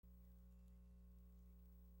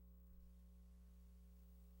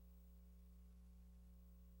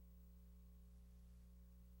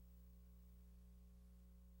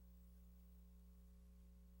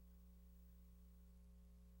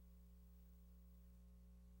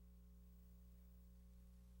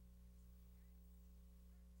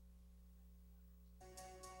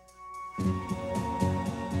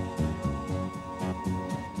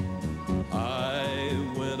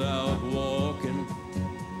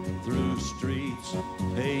streets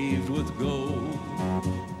paved with gold.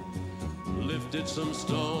 Lifted some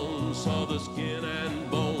stones, saw the skin and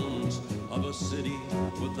bones of a city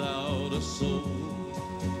without a soul.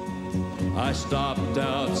 I stopped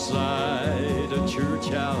outside a church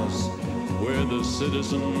house where the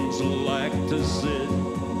citizens like to sit.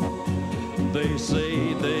 They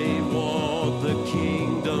say they want the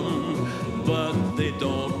kingdom, but they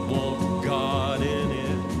don't want God in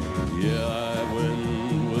it. Yeah, I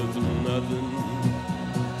went with nothing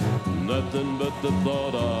but the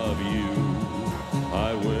thought of you.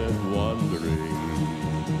 I went wandering.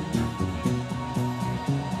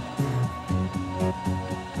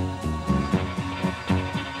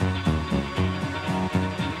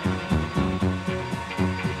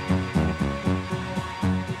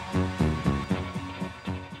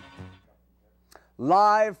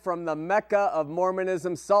 Live from the Mecca of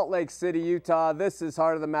Mormonism, Salt Lake City, Utah. This is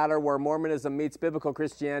Heart of the Matter, where Mormonism meets biblical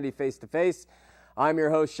Christianity face to face. I'm your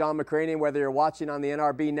host, Sean McCraney. Whether you're watching on the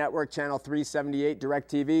NRB Network, Channel 378,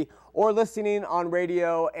 DirecTV, or listening on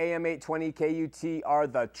radio, AM 820, KUTR,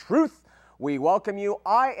 The Truth, we welcome you.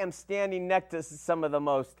 I am standing next to some of the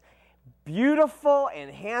most beautiful and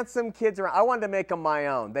handsome kids around. I wanted to make them my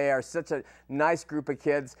own. They are such a nice group of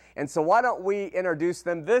kids. And so why don't we introduce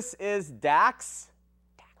them? This is Dax.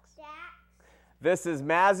 This is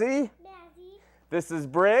Mazzy. This is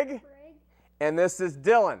Brig. And this is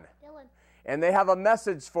Dylan. And they have a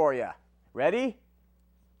message for you. Ready?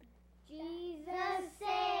 Jesus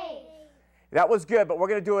saves. That was good, but we're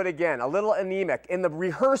going to do it again. A little anemic. In the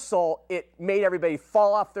rehearsal, it made everybody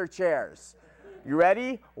fall off their chairs. You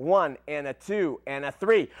ready? 1 and a 2 and a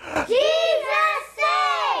 3. Jesus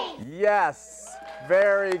saves. Yes.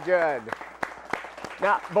 Very good.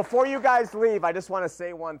 Now, before you guys leave, I just want to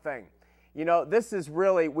say one thing. You know, this is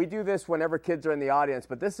really, we do this whenever kids are in the audience,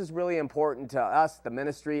 but this is really important to us, the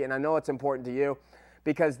ministry, and I know it's important to you,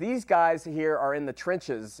 because these guys here are in the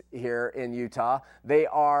trenches here in Utah. They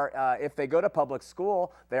are, if they go to public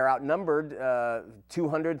school, they're outnumbered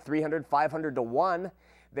 200, 300, 500 to 1.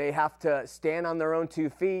 They have to stand on their own 2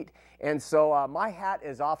 feet, and so my hat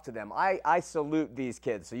is off to them. I salute these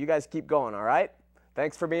kids, so you guys keep going, all right?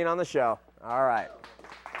 Thanks for being on the show. All right.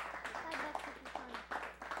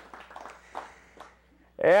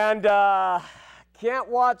 And can't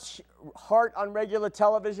watch Heart on regular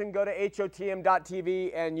television, go to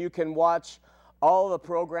HOTM.tv and you can watch all the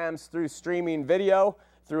programs through streaming video,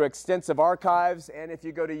 through extensive archives. And if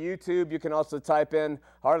you go to YouTube, you can also type in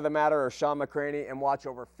Heart of the Matter or Sean McCraney and watch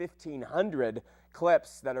over 1,500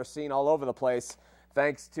 clips that are seen all over the place,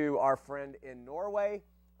 thanks to our friend in Norway,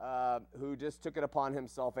 who just took it upon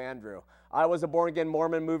himself, Andrew. I was a born-again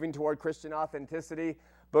Mormon moving toward Christian authenticity.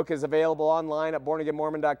 Book is available online at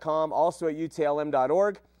bornagainmormon.com, also at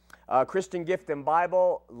utlm.org. Christian Gift and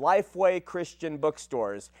Bible, Lifeway Christian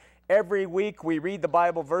bookstores. Every week we read the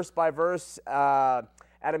Bible verse by verse at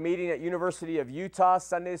a meeting at University of Utah,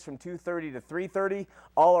 Sundays from 2:30 to 3:30.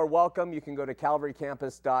 All are welcome. You can go to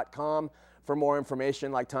calvarycampus.com for more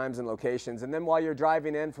information like times and locations. And then while you're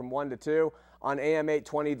driving in from 1 to 2 on AM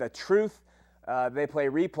 820, The Truth, they play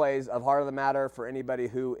replays of Heart of the Matter for anybody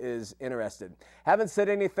who is interested. Haven't said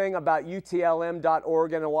anything about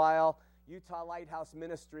utlm.org in a while. Utah Lighthouse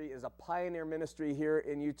Ministry is a pioneer ministry here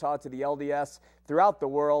in Utah to the LDS throughout the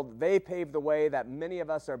world. They paved the way that many of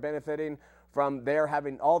us are benefiting from their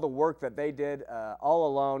having all the work that they did all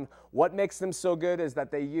alone. What makes them so good is that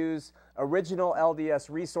they use original LDS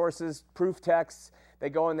resources, proof texts. They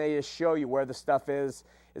go and they just show you where the stuff is.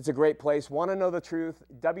 It's a great place. Want to know the truth?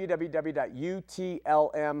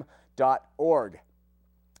 www.utlm.org.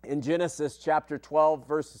 In Genesis chapter 12,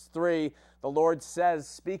 verses 3, the Lord says,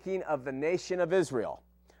 speaking of the nation of Israel,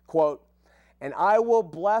 quote, "And I will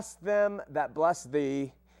bless them that bless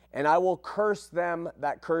thee, and I will curse them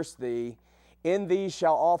that curse thee. In thee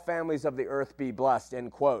shall all families of the earth be blessed,"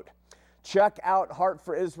 end quote. Check out Heart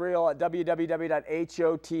for Israel at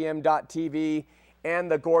www.hotm.tv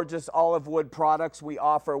and the gorgeous olive wood products we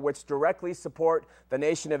offer, which directly support the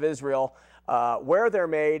nation of Israel, where they're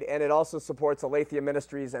made, and it also supports Aletheia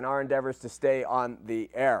Ministries and our endeavors to stay on the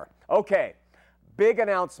air. Okay, big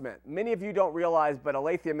announcement. Many of you don't realize, but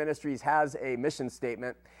Aletheia Ministries has a mission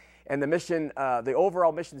statement, and the mission, the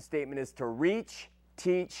overall mission statement is to reach,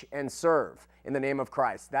 teach, and serve in the name of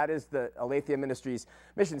Christ. That is the Aletheia Ministries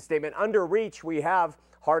mission statement. Under reach, we have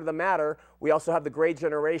Heart of the Matter. We also have The Great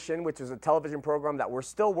Generation, which is a television program that we're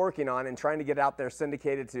still working on and trying to get out there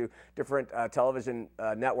syndicated to different television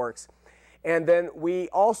networks. And then we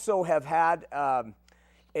also have had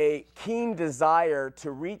a keen desire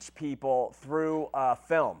to reach people through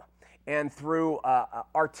film and through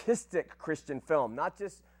artistic Christian film, not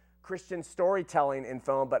just Christian storytelling in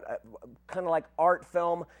film, but kind of like art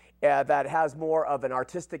film that has more of an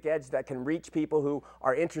artistic edge that can reach people who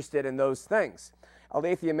are interested in those things.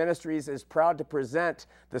 Aletheia Ministries is proud to present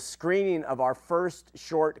the screening of our first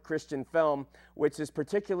short Christian film, which is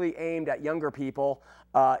particularly aimed at younger people,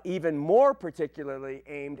 even more particularly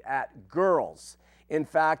aimed at girls. In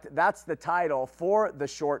fact, that's the title for the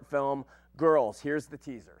short film, Girls. Here's the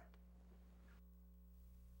teaser.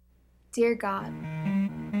 Dear God,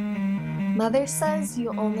 Mother says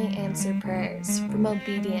you only answer prayers from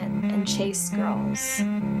obedient and chaste girls.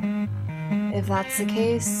 If that's the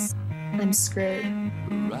case, I'm screwed.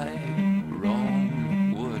 Right,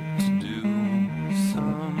 wrong, what to do.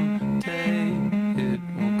 Someday it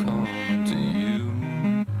will come to you.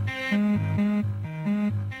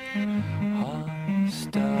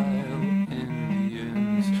 Hostile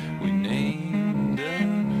Indians, we named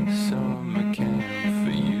a summer camp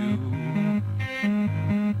for you.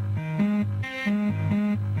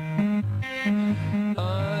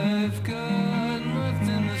 I've got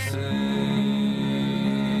nothing to say.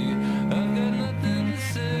 I've got nothing to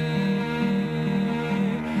say.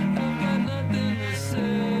 I've got nothing to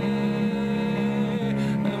say.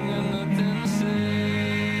 I've got nothing to say.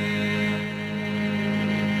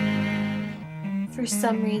 For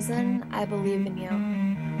some reason, I believe in you.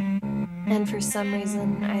 And for some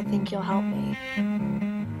reason, I think you'll help me.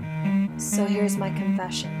 So here's my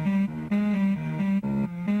confession.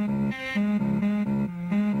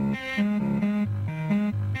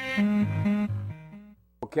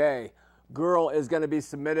 Okay, Girl is going to be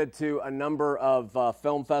submitted to a number of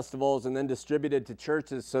film festivals and then distributed to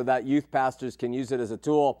churches so that youth pastors can use it as a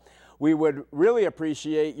tool. We would really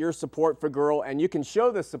appreciate your support for Girl, and you can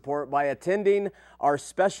show this support by attending our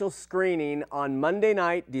special screening on Monday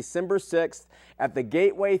night, December 6th at the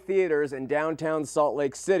Gateway Theaters in downtown Salt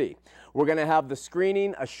Lake City. We're going to have the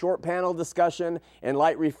screening, a short panel discussion, and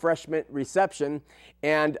light refreshment reception.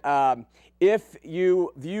 And if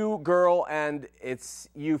you view Girl and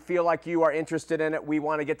you feel like you are interested in it, we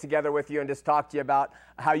want to get together with you and just talk to you about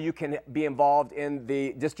how you can be involved in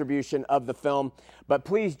the distribution of the film. But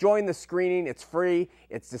please join the screening. It's free.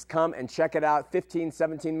 It's just come and check it out. 15,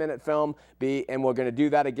 17-minute film. And we're going to do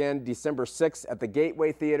that again December 6th at the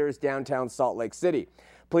Gateway Theaters, downtown Salt Lake City.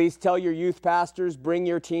 Please tell your youth pastors, bring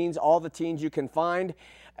your teens, all the teens you can find,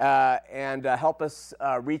 and help us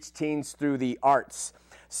reach teens through the arts.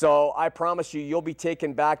 So I promise you, you'll be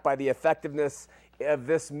taken back by the effectiveness of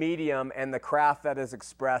this medium and the craft that is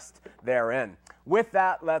expressed therein. With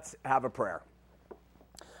that, let's have a prayer.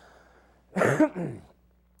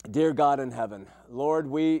 Dear God in heaven, Lord,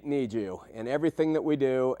 we need you in everything that we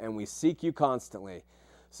do, and we seek you constantly.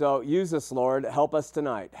 So use us, Lord. Help us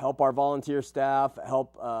tonight. Help our volunteer staff.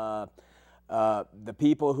 Help the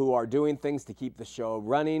people who are doing things to keep the show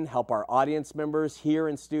running. Help our audience members here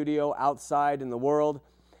in studio, outside in the world,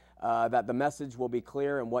 that the message will be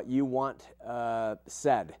clear and what you want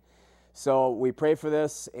said. So we pray for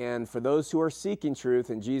this and for those who are seeking truth.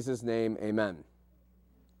 In Jesus' name, amen.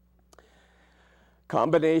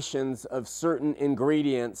 Combinations of certain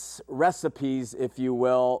ingredients, recipes, if you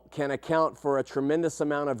will, can account for a tremendous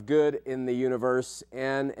amount of good in the universe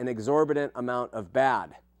and an exorbitant amount of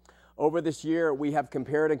bad. Over this year, we have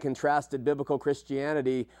compared and contrasted biblical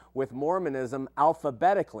Christianity with Mormonism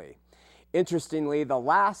alphabetically. Interestingly, the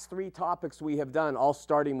last three topics we have done, all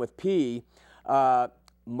starting with P,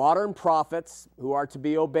 modern prophets who are to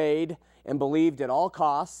be obeyed and believed at all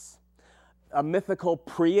costs, a mythical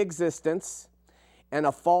pre-existence, and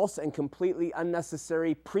a false and completely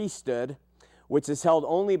unnecessary priesthood, which is held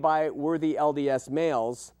only by worthy LDS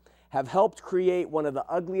males, have helped create one of the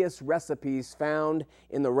ugliest recipes found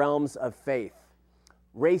in the realms of faith: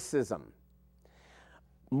 racism.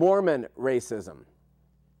 Mormon racism.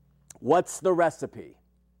 What's the recipe?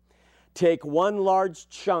 Take one large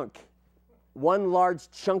chunky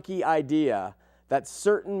idea that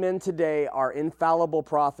certain men today are infallible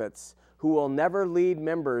prophets who will never lead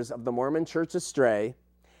members of the Mormon Church astray,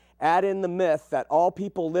 add in the myth that all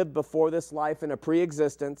people lived before this life in a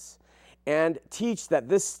pre-existence, and teach that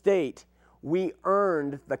this state, we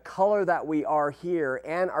earned the color that we are here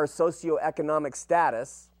and our socioeconomic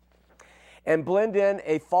status, and blend in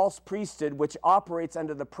a false priesthood which operates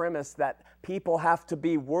under the premise that people have to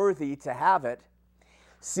be worthy to have it,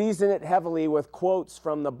 season it heavily with quotes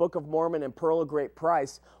from the Book of Mormon and Pearl of Great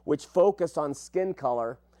Price, which focus on skin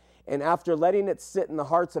color, and after letting it sit in the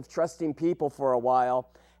hearts of trusting people for a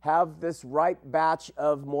while, have this ripe batch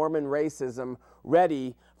of Mormon racism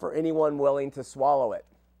ready for anyone willing to swallow it.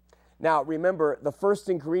 Now, remember, the first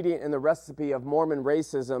ingredient in the recipe of Mormon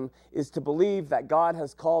racism is to believe that God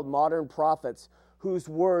has called modern prophets whose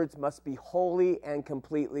words must be wholly and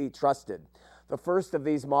completely trusted. The first of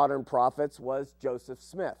these modern prophets was Joseph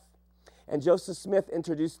Smith. And Joseph Smith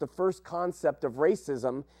introduced the first concept of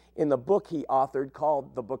racism in the book he authored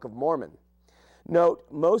called the Book of Mormon. Note,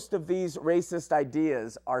 most of these racist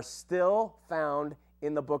ideas are still found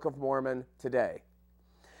in the Book of Mormon today.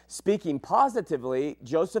 Speaking positively,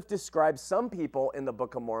 Joseph describes some people in the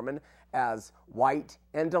Book of Mormon as white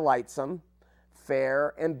and delightsome,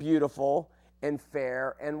 fair and beautiful, and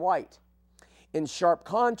fair and white. In sharp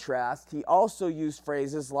contrast, he also used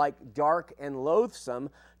phrases like dark and loathsome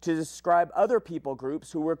to describe other people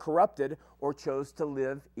groups who were corrupted or chose to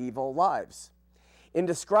live evil lives. In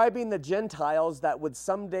describing the Gentiles that would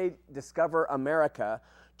someday discover America,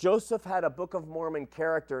 Joseph had a Book of Mormon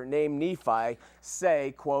character named Nephi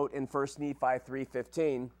say, quote, in 1 Nephi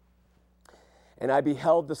 3:15, "And I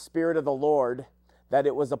beheld the Spirit of the Lord, that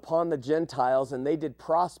it was upon the Gentiles, and they did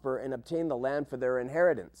prosper and obtain the land for their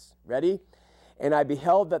inheritance." Ready? "And I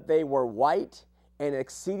beheld that they were white and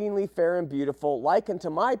exceedingly fair and beautiful, like unto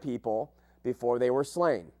my people, before they were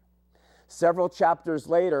slain." Several chapters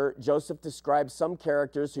later, Joseph describes some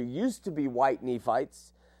characters who used to be white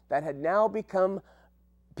Nephites that had now become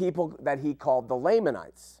people that he called the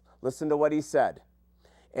Lamanites. Listen to what he said.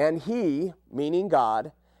 "And he," meaning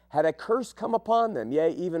God, "had a curse come upon them, yea,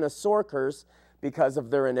 even a sore curse, because of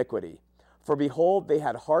their iniquity. For behold, they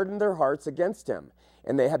had hardened their hearts against him,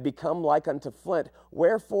 and they had become like unto flint.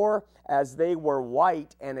 Wherefore, as they were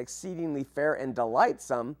white and exceedingly fair and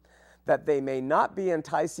delightsome, that they may not be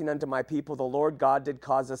enticing unto my people, the Lord God did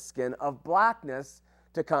cause a skin of blackness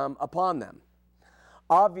to come upon them."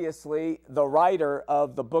 Obviously, the writer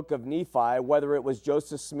of the book of Nephi, whether it was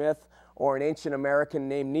Joseph Smith or an ancient American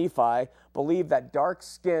named Nephi, believed that dark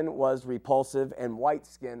skin was repulsive and white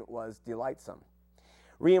skin was delightsome.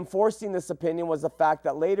 Reinforcing this opinion was the fact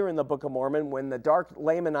that later in the Book of Mormon, when the dark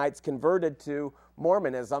Lamanites converted to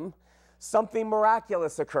Mormonism, something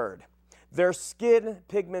miraculous occurred. Their skin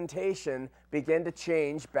pigmentation began to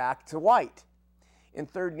change back to white. In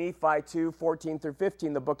 3 Nephi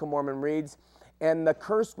 2:14-15, the Book of Mormon reads, "And the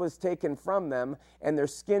curse was taken from them, and their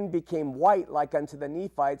skin became white like unto the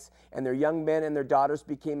Nephites, and their young men and their daughters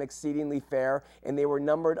became exceedingly fair, and they were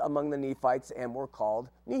numbered among the Nephites and were called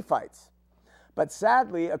Nephites." But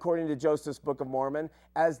sadly, according to Joseph's Book of Mormon,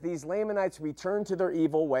 as these Lamanites returned to their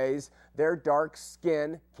evil ways, their dark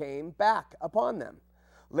skin came back upon them.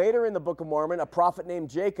 Later in the Book of Mormon, a prophet named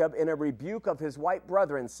Jacob, in a rebuke of his white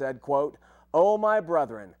brethren, said, quote, "O my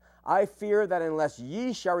brethren, I fear that unless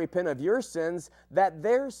ye shall repent of your sins, that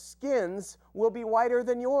their skins will be whiter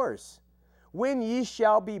than yours, when ye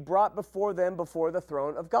shall be brought before them before the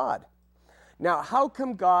throne of God." Now, how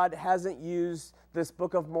come God hasn't used this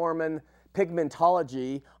Book of Mormon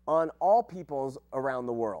pigmentology on all peoples around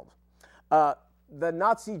the world? The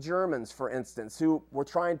Nazi Germans, for instance, who were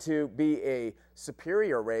trying to be a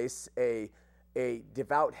superior race, a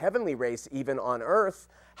devout heavenly race even on earth,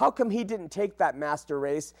 how come he didn't take that master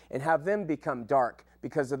race and have them become dark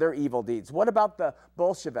because of their evil deeds? What about the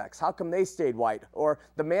Bolsheviks? How come they stayed white? Or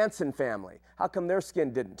the Manson family? How come their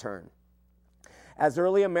skin didn't turn? As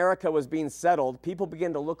early America was being settled, people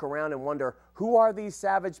began to look around and wonder, who are these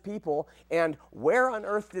savage people and where on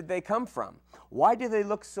earth did they come from? Why do they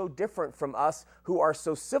look so different from us who are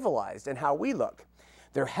so civilized and how we look?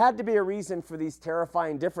 There had to be a reason for these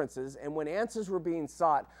terrifying differences, and when answers were being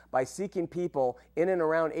sought by seeking people in and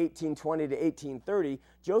around 1820 to 1830,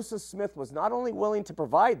 Joseph Smith was not only willing to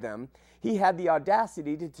provide them, he had the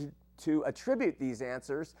audacity to attribute these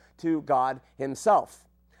answers to God himself.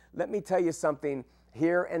 Let me tell you something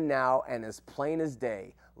here and now and as plain as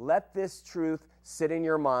day. Let this truth sit in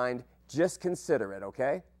your mind. Just consider it,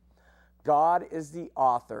 okay? God is the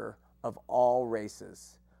author of all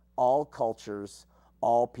races, all cultures,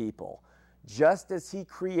 all people. Just as he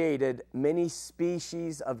created many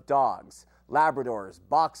species of dogs, Labradors,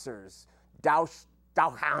 Boxers,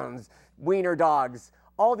 Dachshunds, Wiener dogs,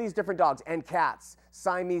 all these different dogs, and cats,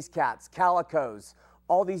 Siamese cats, calicos,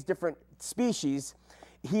 all these different species,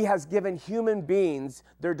 he has given human beings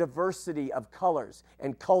their diversity of colors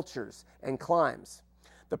and cultures and climes.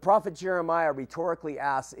 The prophet Jeremiah rhetorically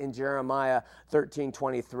asks in Jeremiah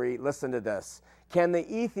 13:23, listen to this, "Can the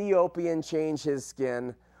Ethiopian change his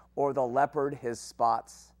skin or the leopard his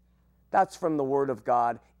spots?" That's from the word of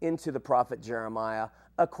God into the prophet Jeremiah,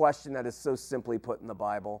 a question that is so simply put in the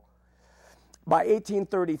Bible. By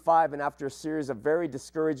 1835, and after a series of very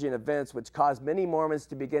discouraging events which caused many Mormons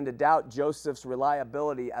to begin to doubt Joseph's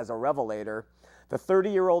reliability as a revelator, the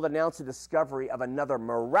 30-year-old announced the discovery of another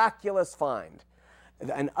miraculous find,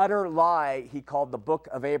 an utter lie he called the Book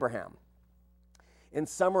of Abraham. In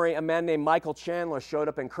summary, a man named Michael Chandler showed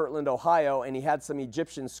up in Kirtland, Ohio, and he had some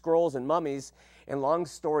Egyptian scrolls and mummies. And long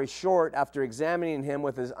story short, after examining him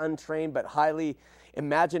with his untrained but highly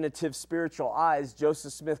imaginative spiritual eyes,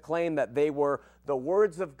 Joseph Smith claimed that they were the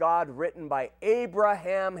words of God written by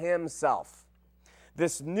Abraham himself.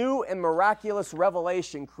 This new and miraculous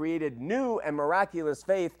revelation created new and miraculous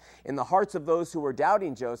faith in the hearts of those who were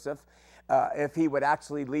doubting Joseph, if he would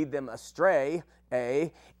actually lead them astray,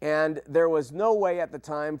 and there was no way at the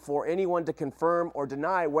time for anyone to confirm or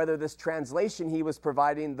deny whether this translation he was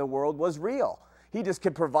providing the world was real. He just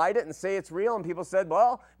could provide it and say it's real, and people said,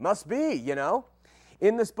 well, must be, you know.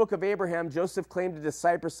 In this book of Abraham, Joseph claimed to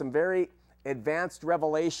decipher some very advanced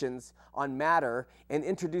revelations on matter and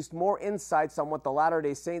introduced more insights on what the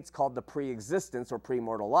Latter-day Saints called the pre-existence or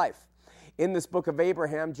premortal life. In this book of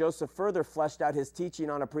Abraham, Joseph further fleshed out his teaching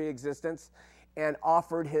on a pre-existence and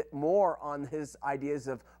offered more on his ideas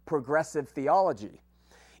of progressive theology.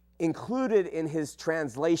 Included in his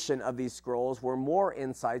translation of these scrolls were more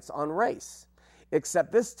insights on race,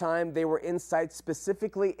 except this time they were insights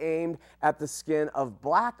specifically aimed at the skin of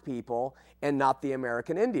black people and not the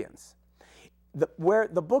American Indians. Where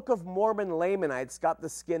the Book of Mormon Lamanites got the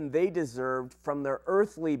skin they deserved from their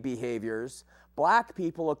earthly behaviors, black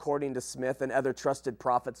people, according to Smith and other trusted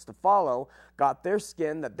prophets to follow, got their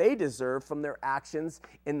skin that they deserved from their actions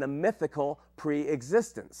in the mythical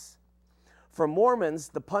pre-existence. For Mormons,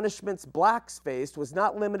 the punishments blacks faced was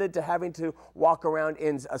not limited to having to walk around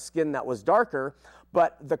in a skin that was darker,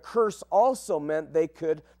 but the curse also meant they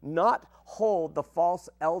could not hold the false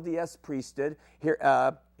LDS priesthood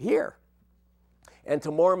here. And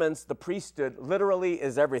to Mormons, the priesthood literally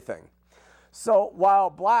is everything. So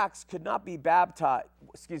while blacks could not be baptized,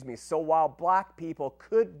 while black people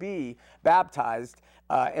could be baptized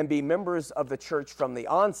and be members of the church from the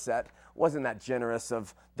onset, wasn't that generous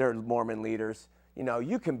of their Mormon leaders? You know,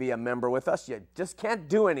 you can be a member with us, you just can't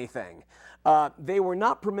do anything. They were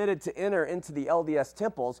not permitted to enter into the LDS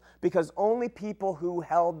temples because only people who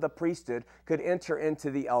held the priesthood could enter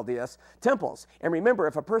into the LDS temples. And remember,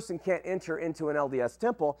 if a person can't enter into an LDS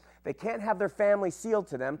temple, they can't have their family sealed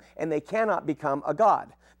to them, and they cannot become a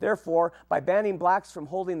god. Therefore, by banning blacks from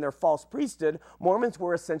holding their false priesthood, Mormons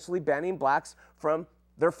were essentially banning blacks from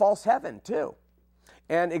their false heaven, too.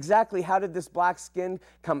 And exactly how did this black skin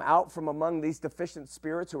come out from among these deficient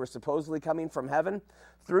spirits who were supposedly coming from heaven?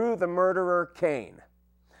 Through the murderer Cain.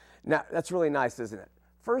 Now, that's really nice, isn't it?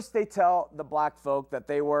 First, they tell the black folk that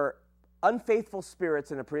they were unfaithful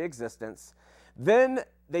spirits in a pre-existence. Then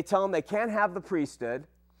they tell them they can't have the priesthood.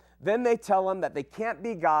 Then they tell them that they can't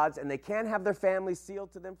be gods and they can't have their families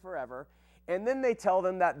sealed to them forever. And then they tell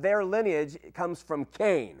them that their lineage comes from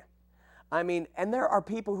Cain. I mean, and there are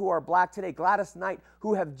people who are black today, Gladys Knight,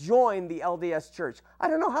 who have joined the LDS Church. I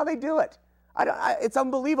don't know how they do it. It's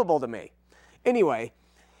unbelievable to me. Anyway,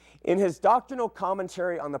 in his doctrinal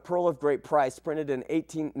commentary on the Pearl of Great Price, printed in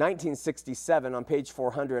 1967 on page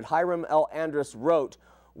 400, Hiram L. Andrus wrote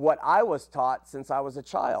what I was taught since I was a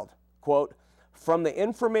child. Quote, "From the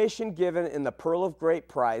information given in the Pearl of Great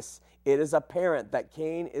Price, it is apparent that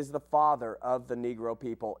Cain is the father of the Negro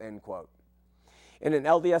people," end quote. In an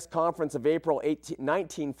LDS conference of April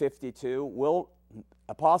 1952,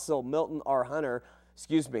 Apostle Milton R. Hunter,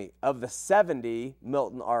 of the 70,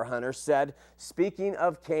 Milton R. Hunter said, speaking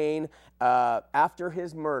of Cain after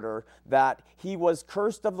his murder, that he was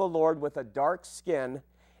cursed of the Lord with a dark skin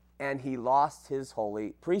and he lost his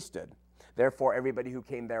holy priesthood. Therefore, everybody who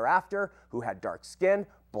came thereafter, who had dark skin,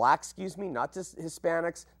 black, not just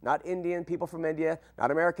Hispanics, not Indian, people from India,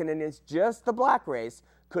 not American Indians, just the black race,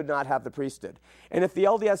 could not have the priesthood. And if the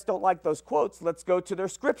LDS don't like those quotes, let's go to their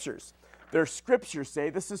scriptures. Their scriptures say,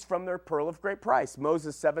 this is from their Pearl of Great Price,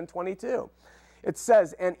 Moses 7:22. It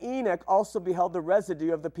says, "And Enoch also beheld the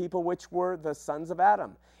residue of the people which were the sons of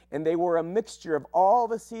Adam. And they were a mixture of all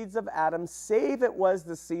the seeds of Adam, save it was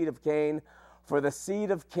the seed of Cain. For the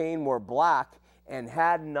seed of Cain were black and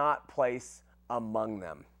had not place among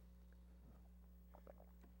them."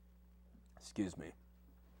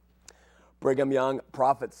 Brigham Young,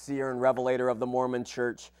 prophet, seer, and revelator of the Mormon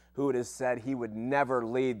Church, who it is said he would never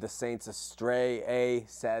lead the saints astray,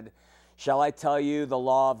 said, "Shall I tell you the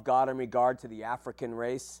law of God in regard to the African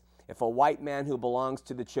race? If a white man who belongs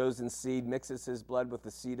to the chosen seed mixes his blood with the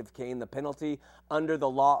seed of Cain, the penalty under the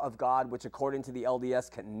law of God, which according to the LDS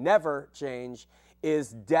can never change,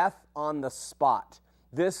 is death on the spot.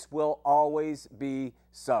 This will always be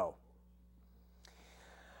so."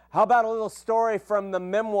 How about a little story from the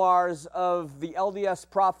memoirs of the LDS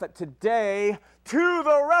prophet today? To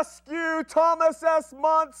the rescue, Thomas S.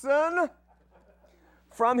 Monson.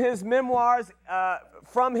 from his memoirs,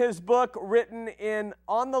 from his book written in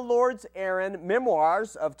On the Lord's Errand,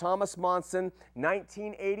 Memoirs of Thomas Monson,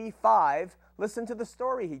 1985. Listen to the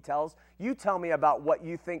story he tells. You tell me about what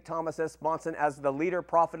you think Thomas S. Monson, as the leader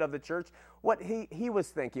prophet of the church, what he was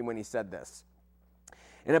thinking when he said this.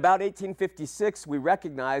 In about 1856, we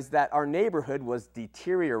recognized that our neighborhood was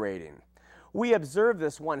deteriorating. We observed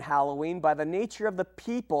this one Halloween by the nature of the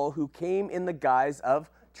people who came in the guise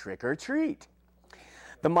of trick-or-treat.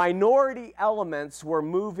 The minority elements were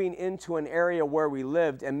moving into an area where we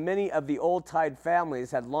lived, and many of the old-tide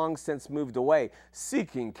families had long since moved away.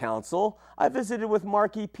 Seeking counsel, I visited with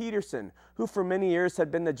Mark E. Peterson, who for many years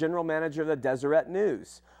had been the general manager of the Deseret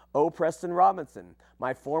News. O. Preston Robinson,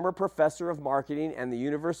 my former professor of marketing and the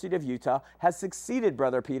University of Utah, has succeeded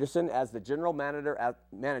Brother Peterson as the general manager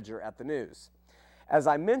at the News. As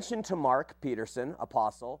I mentioned to Mark Peterson,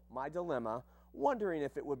 apostle, my dilemma, wondering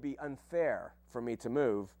if it would be unfair for me to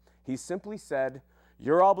move, he simply said,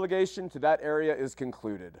 "Your obligation to that area is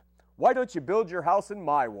concluded. Why don't you build your house in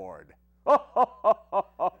my ward?"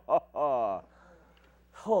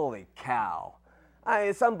 Holy cow.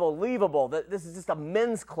 It's unbelievable that this is just a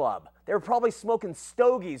men's club. They were probably smoking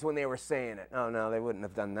stogies when they were saying it. Oh, no, they wouldn't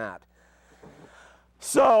have done that.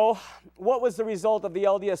 So, what was the result of the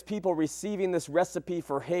LDS people receiving this recipe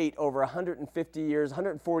for hate over 150 years,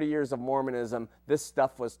 140 years of Mormonism? This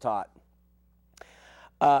stuff was taught.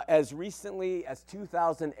 As recently as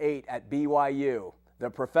 2008 at BYU,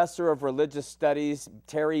 the professor of religious studies,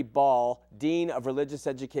 Terry Ball, dean of religious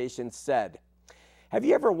education, said, "Have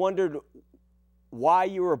you ever wondered why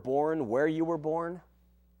you were born where you were born?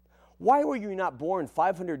 Why were you not born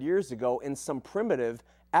 500 years ago in some primitive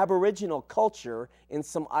Aboriginal culture in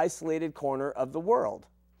some isolated corner of the world?"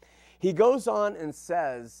 He goes on and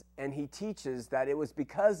says, and he teaches that it was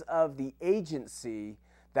because of the agency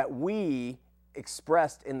that we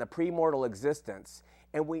expressed in the premortal existence,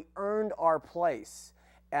 and we earned our place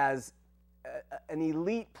as an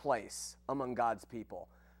elite place among God's people.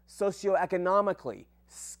 Socioeconomically,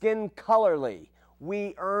 skin colorly,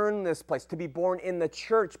 we earn this place. To be born in the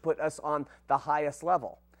church put us on the highest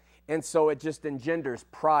level. And so it just engenders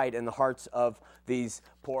pride in the hearts of these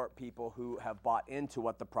poor people who have bought into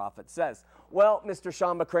what the prophet says. Well, Mr.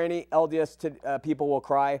 Sean McCraney, LDS people will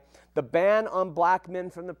cry, the ban on black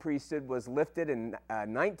men from the priesthood was lifted in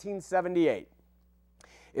 1978.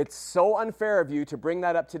 It's so unfair of you to bring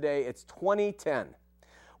that up today. It's 2010.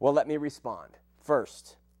 Well, let me respond.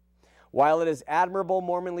 First, while it is admirable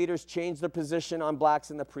Mormon leaders change their position on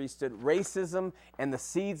blacks in the priesthood, racism and the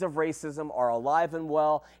seeds of racism are alive and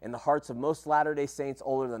well in the hearts of most Latter-day Saints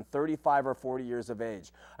older than 35 or 40 years of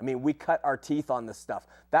age. I mean, we cut our teeth on this stuff.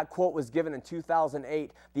 That quote was given in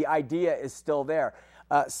 2008. The idea is still there.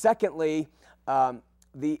 Secondly,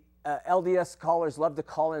 the LDS callers love to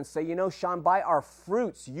call in and say, you know, Sean, by our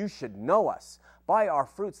fruits, you should know us. By our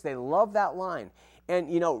fruits. They love that line.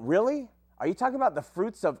 And, you know, really? Are you talking about the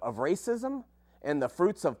fruits of racism and the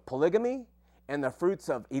fruits of polygamy and the fruits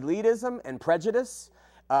of elitism and prejudice?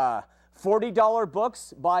 $40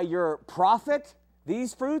 books by your prophet?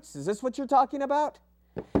 These fruits? Is this what you're talking about?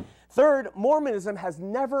 Third, Mormonism has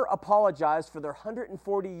never apologized for their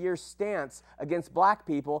 140-year stance against black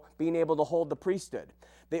people being able to hold the priesthood.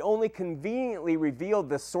 They only conveniently revealed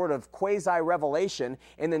this sort of quasi-revelation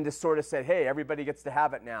and then just sort of said, hey, everybody gets to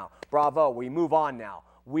have it now. Bravo, we move on now.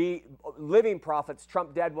 We, living prophets,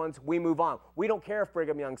 trump dead ones, we move on. We don't care if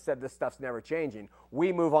Brigham Young said this stuff's never changing.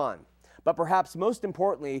 We move on. But perhaps most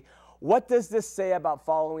importantly, what does this say about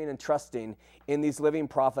following and trusting in these living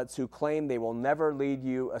prophets who claim they will never lead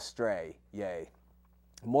you astray? Yea.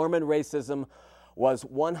 Mormon racism was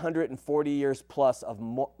 140 years plus of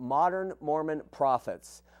modern Mormon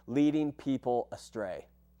prophets leading people astray,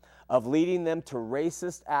 of leading them to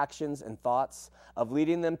racist actions and thoughts, of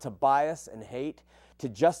leading them to bias and hate, to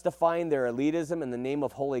justifying their elitism in the name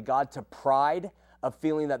of holy God, to pride of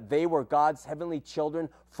feeling that they were God's heavenly children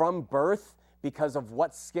from birth because of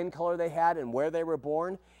what skin color they had and where they were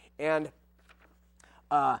born, and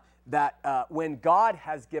that when God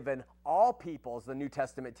has given all peoples, the New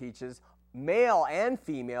Testament teaches, male and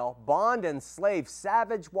female, bond and slave,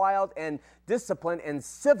 savage, wild, and disciplined and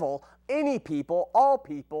civil, any people, all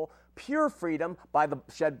people, pure freedom by the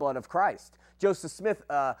shed blood of Christ. Joseph Smith,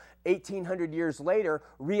 1,800 years later,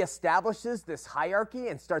 reestablishes this hierarchy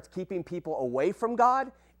and starts keeping people away from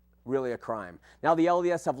God really a crime. Now, the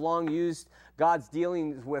LDS have long used God's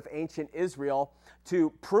dealings with ancient Israel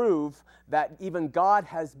to prove that even God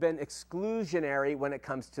has been exclusionary when it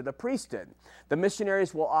comes to the priesthood. The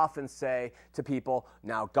missionaries will often say to people,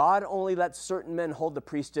 now God only lets certain men hold the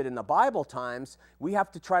priesthood in the Bible times. We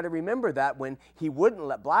have to try to remember that when he wouldn't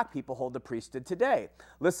let black people hold the priesthood today.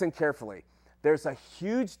 Listen carefully. There's a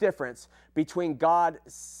huge difference between God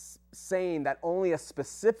saying that only a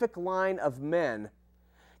specific line of men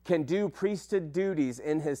can do priesthood duties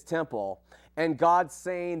in his temple, and God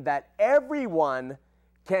saying that everyone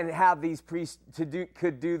can have these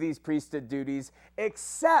could do these priesthood duties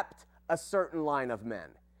except a certain line of men.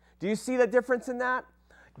 Do you see the difference in that?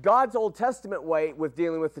 God's Old Testament way with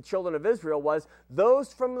dealing with the children of Israel was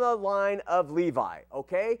those from the line of Levi,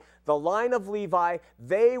 okay? The line of Levi,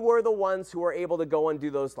 they were the ones who were able to go and do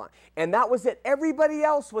those lines. And that was it. Everybody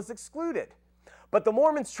else was excluded. But the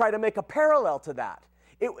Mormons try to make a parallel to that.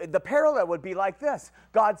 The parallel would be like this.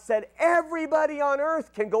 God said everybody on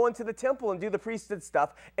earth can go into the temple and do the priesthood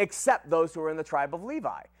stuff except those who are in the tribe of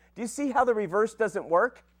Levi. Do you see how the reverse doesn't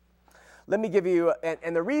work? Let me give you,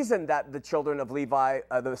 and the reason that the children of Levi,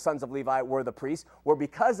 the sons of Levi were the priests, were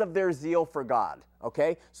because of their zeal for God,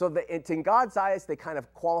 okay? So it's in God's eyes, they kind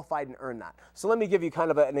of qualified and earned that. So let me give you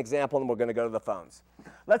kind of an example, and we're going to go to the phones.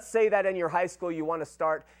 Let's say that in your high school you want to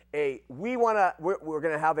start we're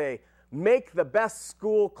going to have a make the best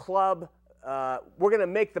school club. We're going to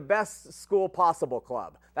make the best school possible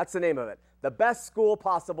club. That's the name of it. The best school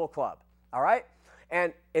possible club. All right?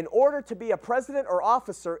 And in order to be a president or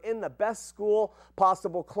officer in the best school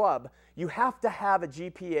possible club, you have to have a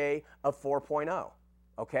GPA of 4.0.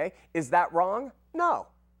 Okay? Is that wrong? No.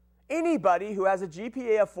 Anybody who has a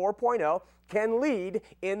GPA of 4.0 can lead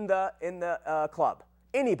in the club.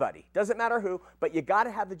 Anybody, doesn't matter who, but you got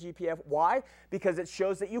to have the GPA. Why? Because it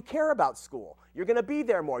shows that you care about school. You're going to be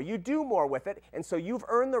there more. You do more with it, and so you've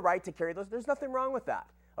earned the right to carry those. There's nothing wrong with that,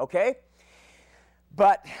 okay?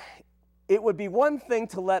 But it would be one thing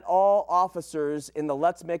to let all officers in the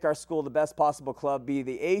Let's Make Our School the Best Possible Club be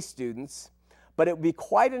the A students, but it would be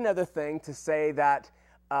quite another thing to say that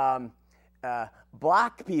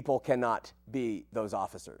black people cannot be those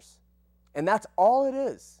officers. And that's all it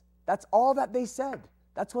is. That's all that they said.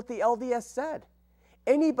 That's what the LDS said.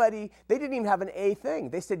 Anybody, they didn't even have an A thing.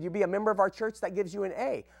 They said, you be a member of our church, that gives you an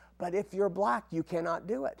A. But if you're black, you cannot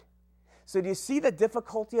do it. So do you see the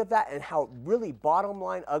difficulty of that and how really bottom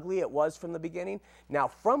line ugly it was from the beginning? Now,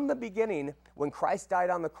 from the beginning, when Christ died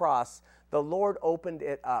on the cross, the Lord opened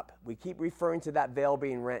it up. We keep referring to that veil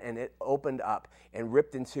being rent, and it opened up and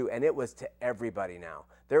ripped in two, and it was to everybody now.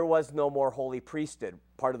 There was no more holy priesthood,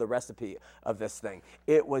 part of the recipe of this thing.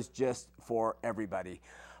 It was just for everybody.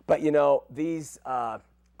 But you know, these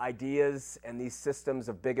ideas and these systems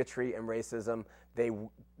of bigotry and racism,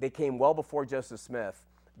 they came well before Joseph Smith.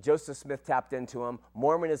 Joseph Smith tapped into them.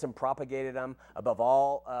 Mormonism propagated them above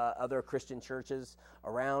all other Christian churches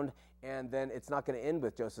around. And then it's not going to end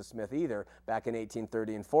with Joseph Smith either, back in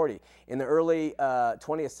 1830 and 40. In the early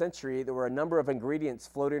 20th century, there were a number of ingredients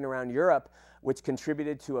floating around Europe which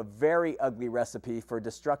contributed to a very ugly recipe for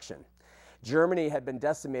destruction. Germany had been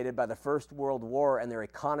decimated by the First World War, and their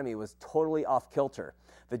economy was totally off kilter.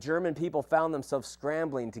 The German people found themselves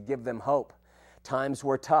scrambling to give them hope. Times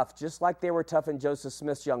were tough, just like they were tough in Joseph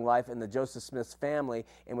Smith's young life and the Joseph Smith's family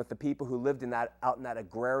and with the people who lived out in that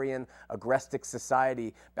agrarian, agrestic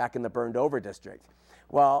society back in the burned-over district.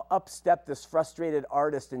 Well, up stepped this frustrated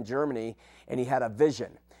artist in Germany, and he had a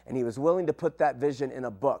vision, and he was willing to put that vision in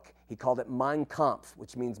a book. He called it Mein Kampf,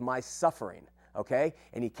 which means my suffering, okay?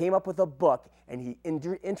 And he came up with a book, and he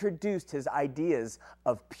introduced his ideas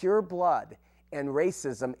of pure blood and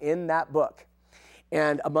racism in that book.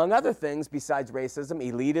 And among other things, besides racism,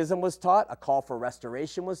 elitism was taught, a call for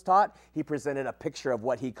restoration was taught. He presented a picture of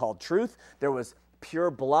what he called truth. There was pure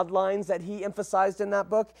bloodlines that he emphasized in that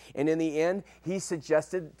book. And in the end, he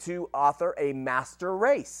suggested to author a master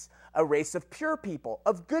race, a race of pure people,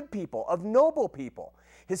 of good people, of noble people.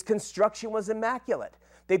 His construction was immaculate.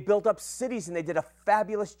 They built up cities and they did a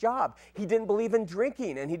fabulous job. He didn't believe in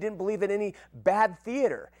drinking and he didn't believe in any bad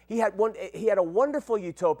theater. He had a wonderful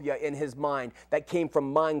utopia in his mind that came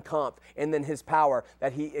from Mein Kampf and then his power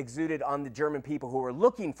that he exuded on the German people who were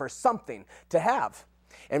looking for something to have.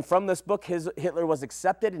 And from this book, Hitler was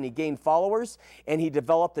accepted and he gained followers and he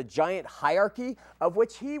developed a giant hierarchy of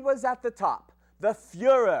which he was at the top, the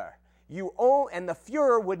Führer. And the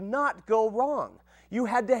Führer would not go wrong. You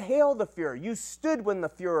had to hail the Führer. You stood when the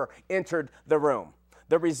Führer entered the room.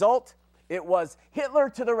 The result, it was Hitler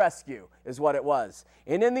to the rescue, is what it was.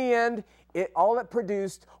 And in the end, all it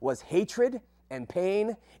produced was hatred and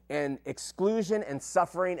pain and exclusion and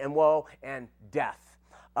suffering and woe and death.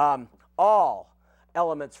 All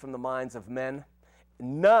elements from the minds of men.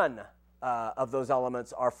 None of those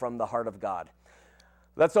elements are from the heart of God.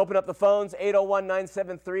 Let's open up the phones,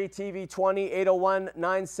 801-973-TV20,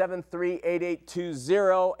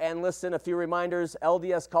 801-973-8820. And listen, a few reminders,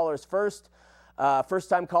 LDS callers first.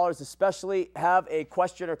 First-time callers especially, have a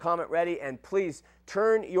question or comment ready, and please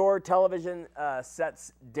turn your television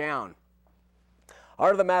sets down.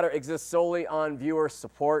 Heart of the Matter exists solely on viewer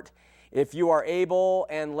support. If you are able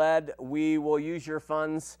and led, we will use your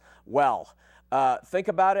funds well. Think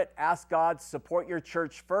about it. Ask God. Support your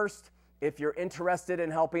church first. If you're interested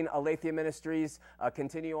in helping Aletheia Ministries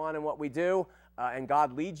continue on in what we do, and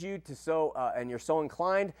God leads you to so, and you're so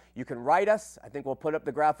inclined, you can write us. I think we'll put up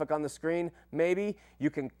the graphic on the screen, maybe.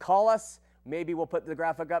 You can call us. Maybe we'll put the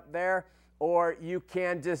graphic up there. Or you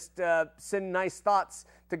can just send nice thoughts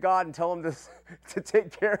to God and tell him to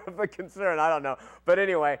take care of a concern. I don't know. But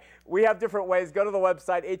anyway, we have different ways. Go to the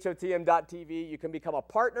website, hotm.tv. You can become a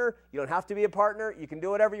partner. You don't have to be a partner. You can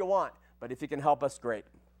do whatever you want. But if you can help us, great.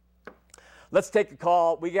 Let's take a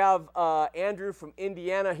call. We have Andrew from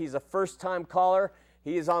Indiana. He's a first-time caller.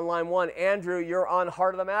 He is on line 1. Andrew, you're on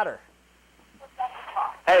Heart of the Matter.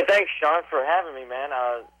 Hey, thanks, Sean, for having me, man.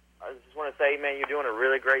 I just want to say, man, you're doing a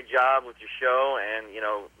really great job with your show, and,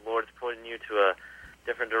 Lord's putting you to a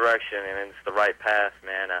different direction, and it's the right path,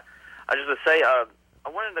 man. I just want to say, I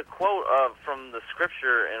wanted to quote from the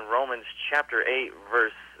scripture in Romans chapter 8,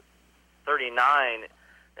 verse 39.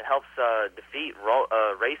 It helps defeat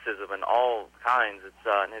racism and all kinds.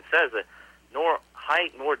 And it says that nor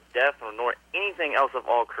height, nor depth, nor anything else of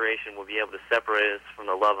all creation will be able to separate us from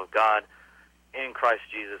the love of God in Christ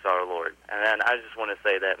Jesus our Lord. And then I just want to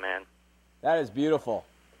say that, man. That is beautiful.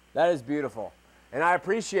 That is beautiful. And I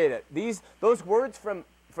appreciate it. Those words from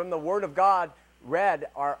the Word of God read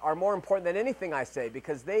are more important than anything I say,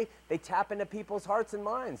 because they tap into people's hearts and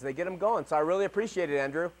minds. They get them going. So I really appreciate it,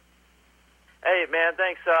 Andrew. Hey, man,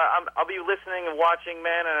 thanks. I'll be listening and watching,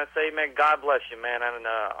 man, and I say, man, God bless you, man, and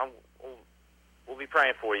we'll be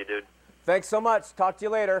praying for you, dude. Thanks so much. Talk to you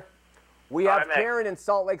later. We have right, Karen in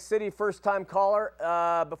Salt Lake City, first-time caller.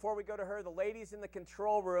 Before we go to her, the ladies in the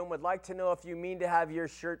control room would like to know if you mean to have your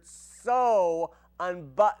shirt so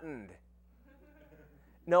unbuttoned.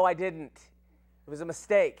 No, I didn't. It was a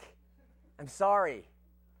mistake. I'm sorry.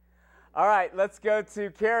 All right, let's go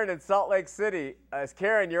to Karen in Salt Lake City.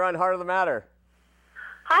 Karen, you're on Heart of the Matter.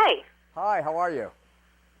 Hi. Hi, how are you?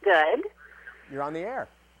 Good. You're on the air.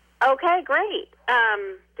 Okay, great.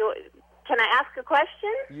 Can I ask a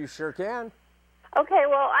question? You sure can. Okay,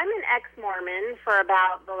 well, I'm an ex-Mormon for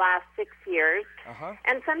about the last 6 years. Uh-huh.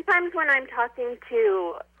 And sometimes when I'm talking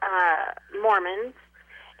to Mormons,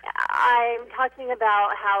 I'm talking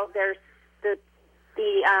about how there's the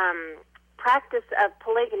practice of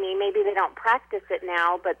polygamy. Maybe they don't practice it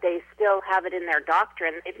now, but they still have it in their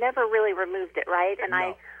doctrine. They've never really removed it, right? And No.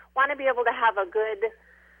 I want to be able to have a good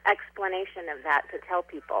explanation of that to tell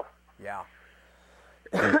people. Yeah.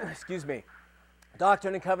 Excuse me.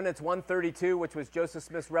 Doctrine and Covenants 132, which was Joseph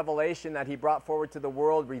Smith's revelation that he brought forward to the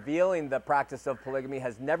world, revealing the practice of polygamy,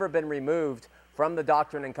 has never been removed from the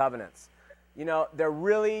Doctrine and Covenants.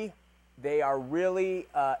 They are really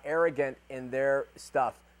arrogant in their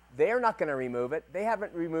stuff. They are not going to remove it. They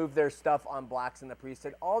haven't removed their stuff on blacks in the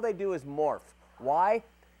priesthood. All they do is morph. Why?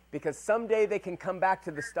 Because someday they can come back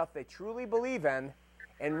to the stuff they truly believe in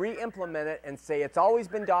and re-implement it and say it's always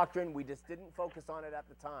been doctrine, we just didn't focus on it at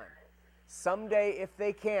the time. Someday, if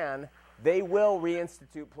they can, they will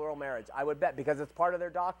reinstitute plural marriage. I would bet, because it's part of their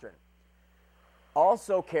doctrine.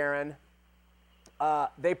 Also, Karen,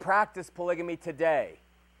 they practice polygamy today.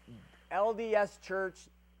 LDS Church,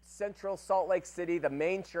 Central Salt Lake City, the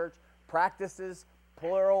main church, practices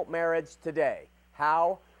plural marriage today.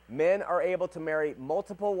 How? Men are able to marry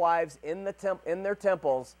multiple wives in their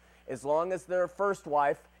temples as long as their first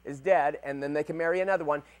wife is dead, and then they can marry another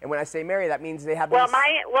one. And when I say marry, that means they have...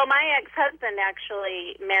 my ex-husband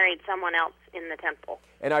actually married someone else in the temple.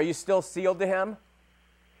 And are you still sealed to him?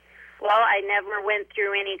 Well, I never went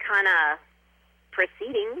through any kind of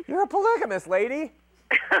proceedings. You're a polygamist, lady.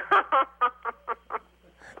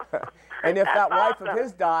 And if that wife of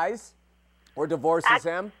his dies or divorces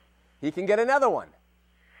him, he can get another one.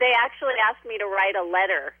 They actually asked me to write a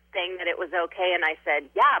letter saying that it was okay, and I said,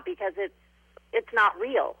 yeah, because it's not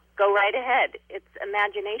real. Go right ahead. It's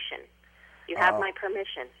imagination. You have my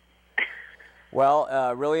permission.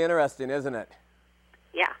 Well, really interesting, isn't it?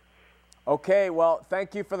 Yeah. Okay, well,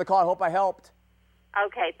 thank you for the call. I hope I helped.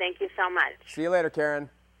 Okay, thank you so much. See you later, Karen.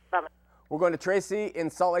 Bye-bye. We're going to Tracy in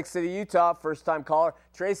Salt Lake City, Utah, first-time caller.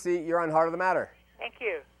 Tracy, you're on Heart of the Matter. Thank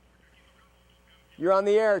you. You're on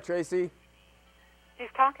the air, Tracy. He's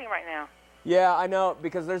talking right now. Yeah, I know,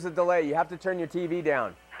 because there's a delay. You have to turn your TV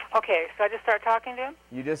down. Okay, so I just start talking to him?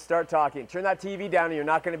 You just start talking. Turn that TV down and you're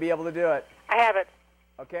not going to be able to do it. I have it.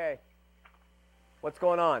 Okay. What's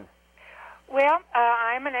going on? Well,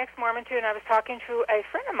 I'm an ex-Mormon, too, and I was talking to a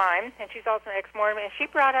friend of mine, and she's also an ex-Mormon, and she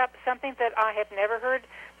brought up something that I have never heard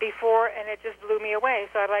before, and it just blew me away.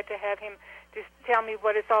 So I'd like to have him just tell me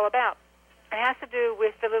what it's all about. It has to do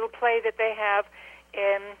with the little play that they have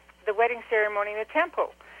in the wedding ceremony in the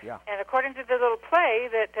temple. Yeah. And according to the little play,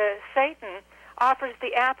 that Satan offers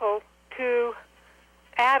the apple to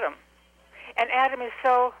Adam. And Adam is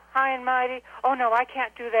so high and mighty. Oh no, I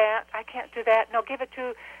can't do that. I can't do that. No, give it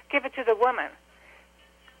to the woman.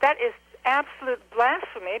 That is absolute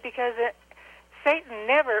blasphemy, because Satan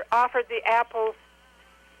never offered the apple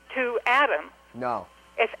to Adam. No.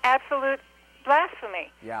 It's absolute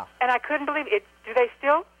blasphemy. Yeah. And I couldn't believe it. Do they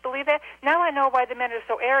still believe that? Now I know why the men are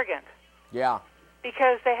so arrogant. Yeah.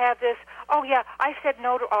 Because they have this, oh yeah, I said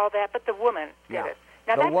no to all that, but the woman did it.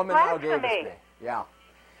 Now the that's woman now gave blasphemy. it to me. Yeah.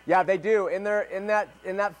 Yeah, they do. In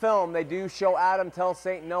that film, they do show Adam tell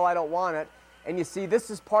Satan, no, I don't want it. And you see, this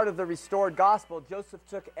is part of the restored gospel. Joseph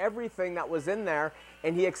took everything that was in there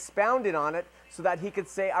and he expounded on it so that he could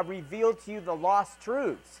say, I revealed to you the lost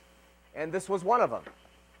truths. And this was one of them.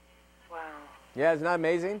 Wow. Yeah, isn't that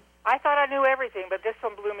amazing? I thought I knew everything, but this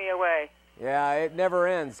one blew me away. Yeah, it never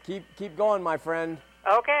ends. Keep going, my friend.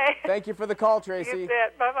 Okay. Thank you for the call, Tracy. You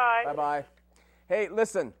bet. Bye-bye. Bye-bye. Hey,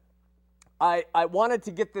 listen, I wanted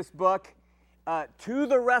to get this book, To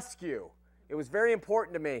the Rescue. It was very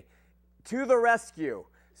important to me. To the Rescue.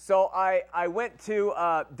 So I went to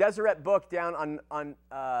Deseret Book down on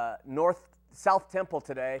South Temple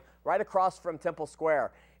today, right across from Temple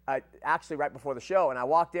Square, actually right before the show. And I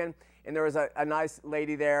walked in, and there was a nice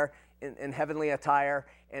lady there in heavenly attire.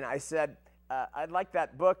 And I said, I'd like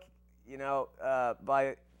that book,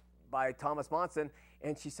 by Thomas Monson.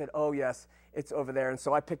 And she said, oh, yes, it's over there. And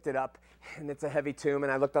so I picked it up, and it's a heavy tome.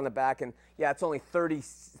 And I looked on the back, and, yeah, it's only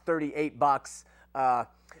 $38.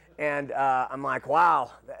 And I'm like,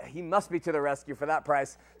 wow, he must be to the rescue for that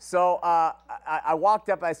price. So I walked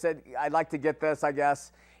up. I said, I'd like to get this, I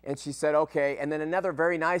guess. And she said, okay. And then another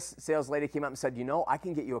very nice sales lady came up and said, I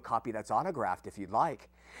can get you a copy that's autographed if you'd like.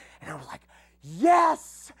 And I was like,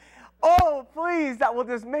 yes! Oh, please, that will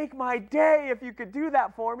just make my day if you could do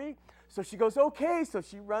that for me. So she goes, okay. So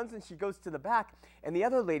she runs and she goes to the back. And the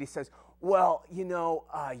other lady says, well,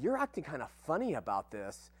 you're acting kind of funny about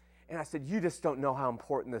this. And I said, you just don't know how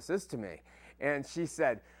important this is to me. And she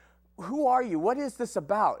said, who are you? What is this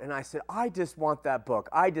about? And I said, I just want that book.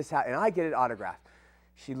 And I get it autographed.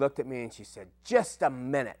 She looked at me and she said, just a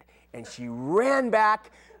minute. And she ran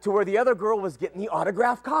back to where the other girl was getting the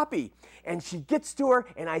autographed copy. And she gets to her,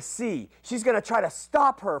 and I see she's going to try to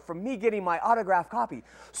stop her from me getting my autographed copy.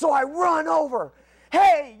 So I run over.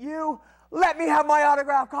 Hey, you, let me have my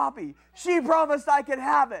autographed copy. She promised I could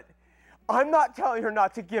have it. I'm not telling her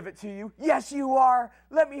not to give it to you. Yes, you are.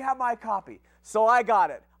 Let me have my copy. So I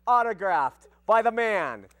got it, autographed by the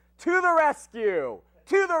man. To the rescue.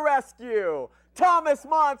 To the rescue. Thomas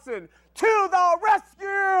Monson, to the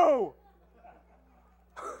rescue!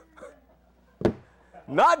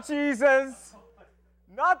 Not Jesus,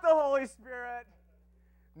 not the Holy Spirit,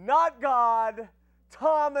 not God,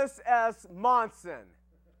 Thomas S. Monson.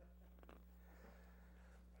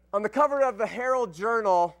 On the cover of the Herald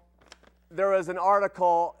Journal, there was an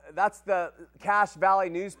article, that's the Cache Valley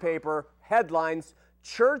newspaper, headlines,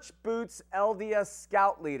 Church Boots LDS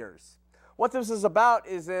Scout Leaders. What this is about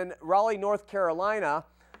is in Raleigh, North Carolina,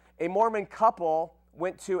 a Mormon couple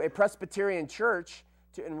went to a Presbyterian church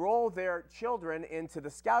to enroll their children into the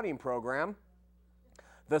scouting program.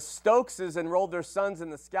 The Stokeses enrolled their sons in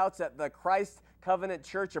the Scouts at the Christ Covenant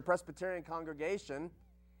Church, a Presbyterian congregation.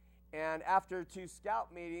 And after 2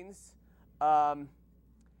 scout meetings, the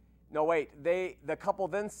couple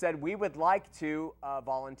then said, we would like to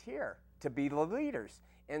volunteer to be the leaders.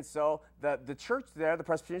 And so the church there, the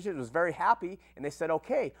Presbyterian church, was very happy, and they said,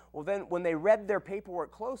 okay. Well, then when they read their paperwork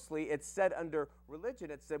closely, it said under religion,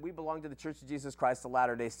 it said, we belong to the Church of Jesus Christ of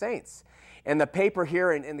Latter-day Saints. And the paper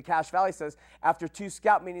here in the Cache Valley says, after 2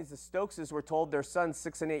 scout meetings, the Stokeses were told their sons,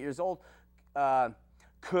 6 and 8 years old,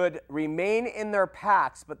 could remain in their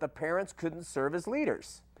packs, but the parents couldn't serve as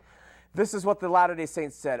leaders. This is what the Latter-day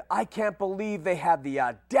Saints said. I can't believe they had the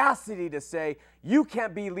audacity to say, you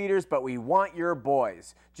can't be leaders, but we want your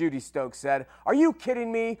boys, Judy Stokes said. Are you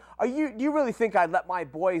kidding me? Do you really think I'd let my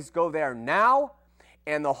boys go there now?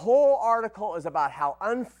 And the whole article is about how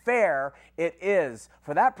unfair it is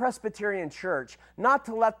for that Presbyterian church not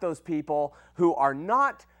to let those people who are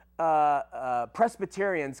not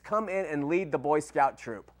Presbyterians come in and lead the Boy Scout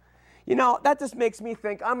troop. You know, that just makes me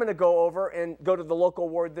think I'm going to go over and go to the local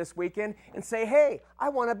ward this weekend and say, hey, I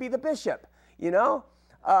want to be the bishop. You know,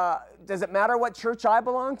 does it matter what church I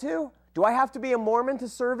belong to? Do I have to be a Mormon to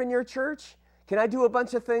serve in your church? Can I do a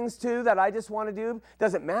bunch of things too that I just want to do?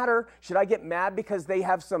 Doesn't matter. Should I get mad because they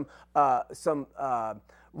have some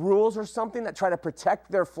rules or something that try to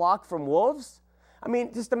protect their flock from wolves? I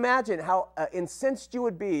mean, just imagine how incensed you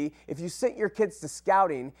would be if you sent your kids to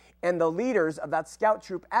scouting and the leaders of that scout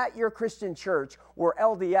troop at your Christian church were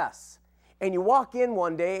LDS. And you walk in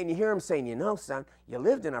one day and you hear them saying, you know, son, you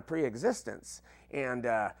lived in a pre-existence. And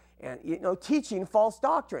you know, teaching false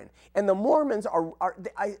doctrine. And the Mormons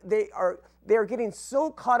they are getting so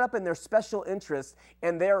caught up in their special interests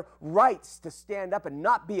and their rights to stand up and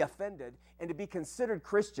not be offended and to be considered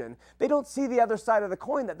Christian, they don't see the other side of the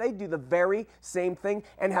coin, that they do the very same thing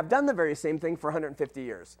and have done the very same thing for 150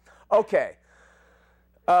 years. Okay.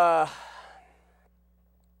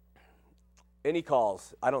 Any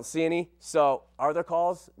calls? I don't see any. So, are there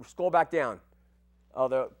calls? Scroll back down. Oh,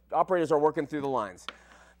 the operators are working through the lines.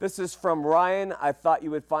 This is from Ryan. I thought you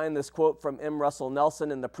would find this quote from M. Russell Nelson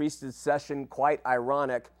in the Priesthood Session quite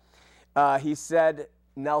ironic. He said,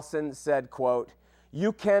 Nelson said, quote,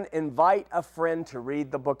 "You can invite a friend to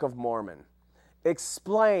read the Book of Mormon.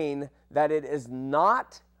 Explain that it is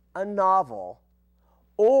not a novel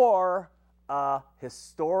or a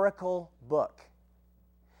historical book."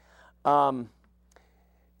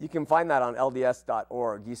 You can find that on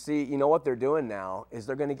LDS.org. You know what they're doing now is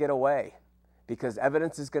they're going to get away, because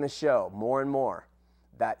evidence is going to show more and more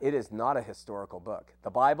that it is not a historical book. The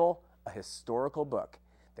Bible, a historical book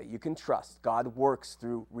that you can trust. God works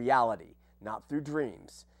through reality, not through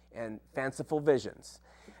dreams and fanciful visions.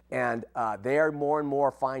 And they are more and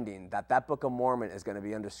more finding that that Book of Mormon is going to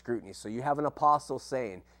be under scrutiny. So you have an apostle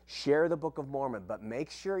saying, share the Book of Mormon, but make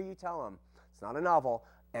sure you tell them it's not a novel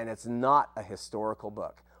and it's not a historical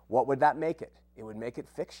book. What would that make it? It would make it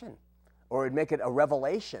fiction, or it would make it a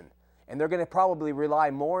revelation. And they're going to probably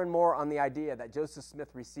rely more and more on the idea that Joseph Smith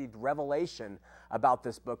received revelation about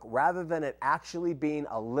this book rather than it actually being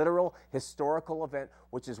a literal historical event,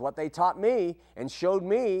 which is what they taught me and showed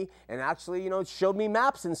me, and actually, showed me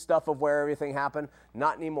maps and stuff of where everything happened.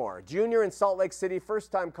 Not anymore. Junior in Salt Lake City,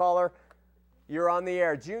 first-time caller. You're on the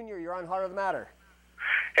air. Junior, you're on Heart of the Matter.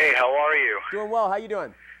 Hey, how are you? Doing well. How you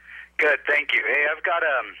doing? Good, thank you. Hey, I've got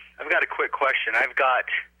a quick question. I've got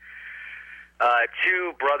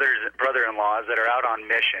two brother-in-laws that are out on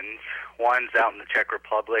missions. One's out in the Czech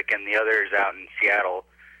Republic and the other is out in Seattle,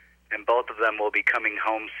 and both of them will be coming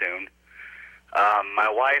home soon. My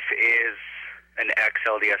wife is an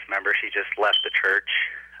ex-LDS member. She just left the church.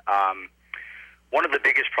 One of the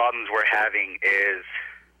biggest problems we're having is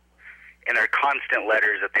in their constant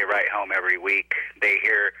letters that they write home every week, they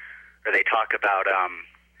talk about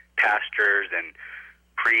pastors and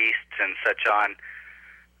priests and such on,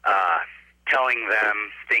 telling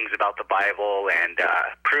them things about the Bible and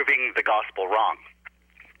proving the gospel wrong.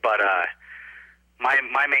 But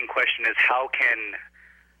my main question is, how can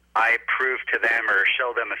I prove to them or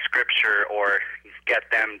show them a scripture or get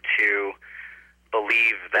them to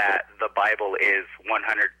believe that the Bible is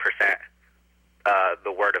 100%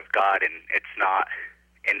 the Word of God and it's not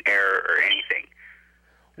in error or anything?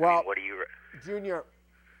 Well, what do you... Junior,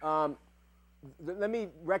 let me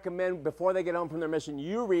recommend, before they get home from their mission,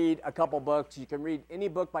 you read a couple books. You can read any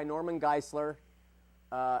book by Norman Geisler,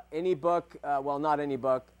 any book, well, not any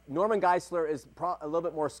book. Norman Geisler is a little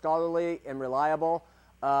bit more scholarly and reliable.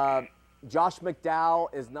 Josh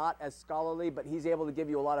McDowell is not as scholarly, but he's able to give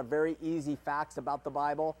you a lot of very easy facts about the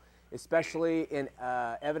Bible, especially in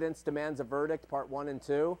Evidence Demands a Verdict, Part 1 and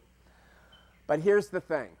 2. But here's the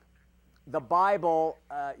thing. The Bible,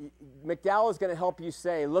 McDowell is going to help you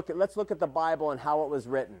say, let's look at the Bible and how it was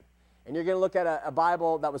written. And you're going to look at a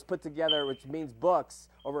Bible that was put together, which means books,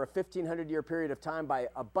 over a 1,500-year period of time by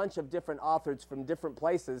a bunch of different authors from different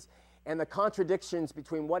places, and the contradictions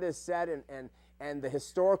between what is said and the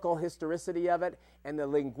historical historicity of it, and the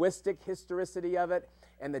linguistic historicity of it,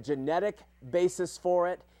 and the genetic basis for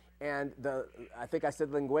it, and I think I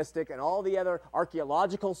said linguistic, and all the other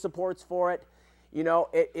archaeological supports for it.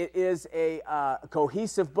 It is a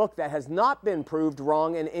cohesive book that has not been proved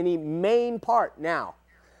wrong in any main part. Now,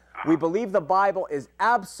 we believe the Bible is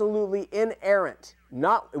absolutely inerrant,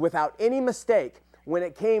 not without any mistake, when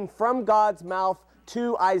it came from God's mouth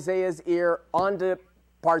to Isaiah's ear onto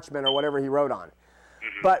parchment or whatever he wrote on.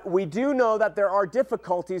 But we do know that there are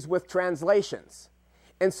difficulties with translations.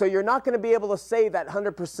 And so you're not going to be able to say that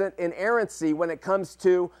 100% inerrancy when it comes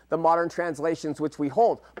to the modern translations which we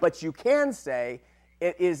hold. But you can say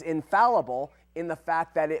it is infallible in the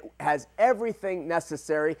fact that it has everything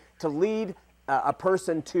necessary to lead a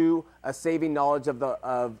person to a saving knowledge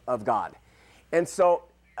of God. And so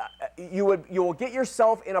you will get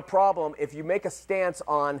yourself in a problem if you make a stance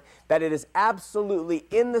on that it is absolutely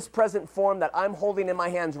in this present form that I'm holding in my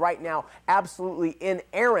hands right now, absolutely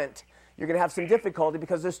inerrant. You're going to have some difficulty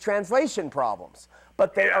because there's translation problems.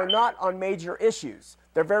 But they are not on major issues.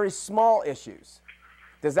 They're very small issues.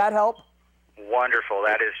 Does that help? Wonderful.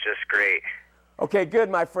 That is just great. Okay, good,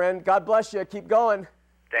 my friend. God bless you. Keep going.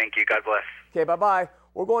 Thank you. God bless. Okay, bye-bye.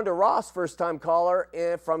 We're going to Ross, first-time caller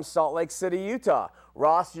from Salt Lake City, Utah.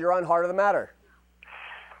 Ross, you're on Heart of the Matter.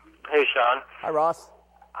 Hey, Sean. Hi, Ross.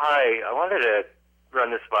 Hi. I wanted to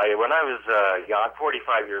run this by you. When I was young, I'm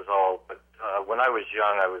 45 years old, but when I was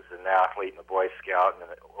young, I was an athlete and a Boy Scout, and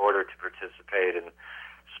in order to participate in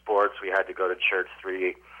sports, we had to go to church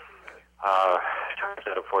 3 times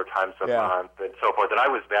out of 4 times a month, and so forth. And I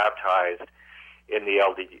was baptized in the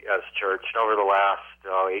LDS Church. And over the last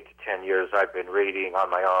 8 to 10 years, I've been reading on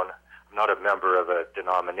my own. I'm not a member of a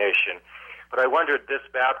denomination, but I wondered, this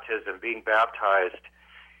baptism, being baptized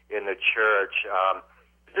in the church,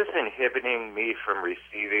 is this inhibiting me from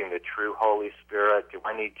receiving the true Holy Spirit? Do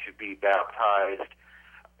I need to be baptized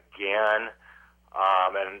again?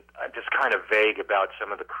 And I'm just kind of vague about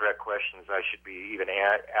some of the correct questions I should be even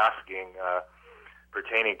asking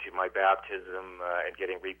pertaining to my baptism and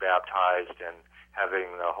getting rebaptized and having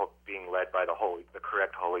being led by the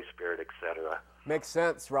correct Holy Spirit, etc. Makes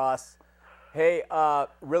sense, Ross. Hey,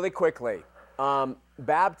 really quickly,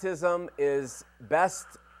 baptism is best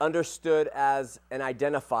understood as an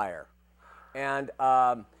identifier, and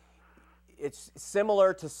it's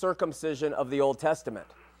similar to circumcision of the Old Testament.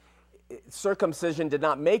 Circumcision did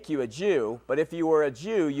not make you a Jew, but if you were a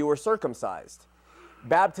Jew, you were circumcised.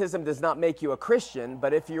 Baptism does not make you a Christian,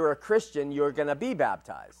 but if you're a Christian, you're going to be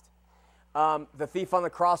baptized. The thief on the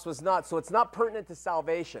cross was not, so it's not pertinent to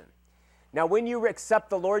salvation. Now, when you accept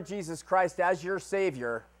the Lord Jesus Christ as your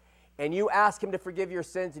Savior, and you ask Him to forgive your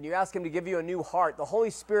sins, and you ask Him to give you a new heart, the Holy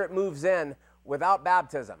Spirit moves in without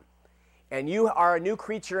baptism. And you are a new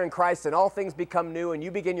creature in Christ, and all things become new, and you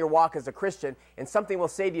begin your walk as a Christian, and something will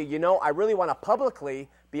say to you, you know, I really want to publicly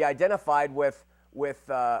be identified with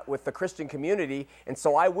the Christian community, and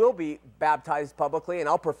so I will be baptized publicly, and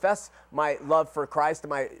I'll profess my love for Christ and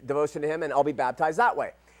my devotion to Him, and I'll be baptized that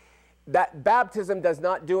way. That baptism does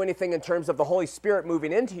not do anything in terms of the Holy Spirit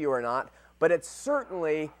moving into you or not, but it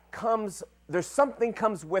certainly comes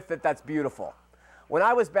with it that's beautiful. When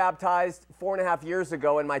I was baptized 4.5 years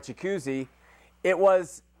ago in my jacuzzi,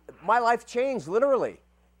 my life changed literally.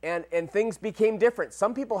 And things became different.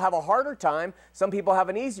 Some people have a harder time, some people have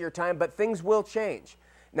an easier time, but things will change.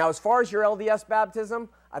 Now, as far as your LDS baptism,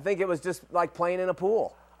 I think it was just like playing in a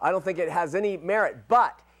pool. I don't think it has any merit.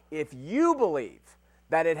 But if you believe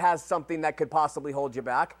that it has something that could possibly hold you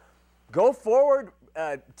back, go forward,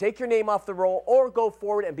 take your name off the roll, or go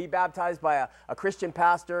forward and be baptized by a Christian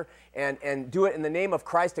pastor and do it in the name of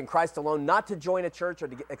Christ and Christ alone, not to join a church or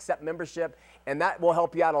to accept membership, and that will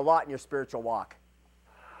help you out a lot in your spiritual walk.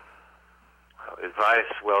 Advice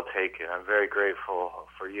well taken. I'm very grateful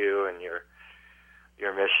for you and your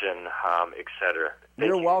mission, etc.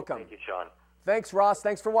 You're welcome. Thank you, Sean. Thanks, Ross.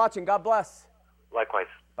 Thanks for watching. God bless. Likewise.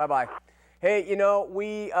 Bye-bye. Hey,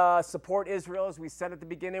 we support Israel, as we said at the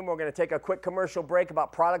beginning. We're going to take a quick commercial break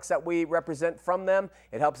about products that we represent from them.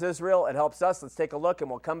 It helps Israel. It helps us. Let's take a look, and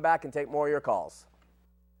we'll come back and take more of your calls.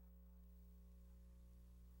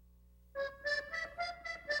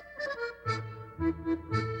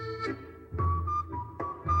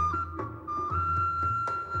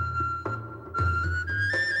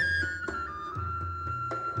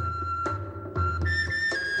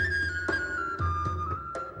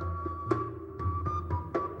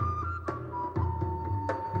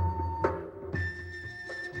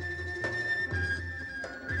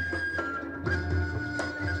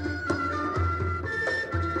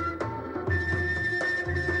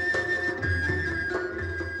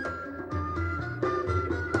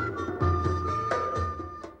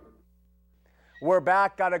 We're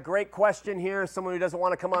back. Got a great question here. Someone who doesn't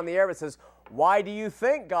want to come on the air but says, why do you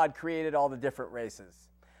think God created all the different races?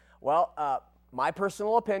 Well, my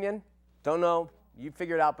personal opinion, don't know, you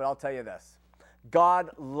figure it out, but I'll tell you this. God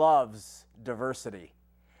loves diversity.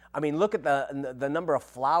 I mean, look at the number of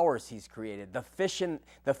flowers He's created, the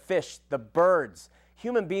fish, the birds.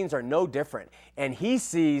 human beings are no different. And he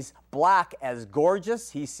sees black as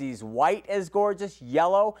gorgeous. He sees white as gorgeous,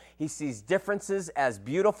 yellow. He sees differences as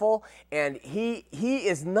beautiful. And he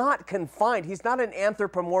is not confined. He's not an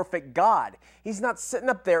anthropomorphic God. He's not sitting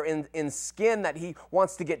up there in skin that he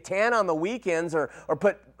wants to get tan on the weekends or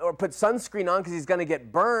put sunscreen on because he's going to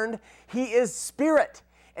get burned. He is spirit.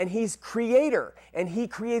 And he's creator, and he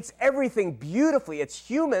creates everything beautifully. It's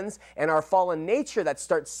humans and our fallen nature that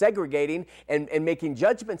starts segregating and making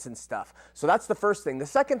judgments and stuff. So that's the first thing. The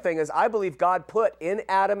second thing is I believe God put in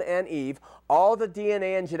Adam and Eve all the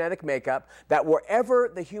DNA and genetic makeup that wherever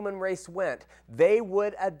the human race went, they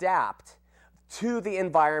would adapt to the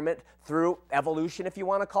environment through evolution, if you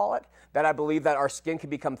want to call it. That I believe that our skin can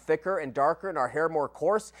become thicker and darker and our hair more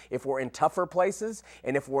coarse if we're in tougher places,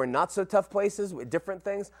 and if we're in not so tough places with different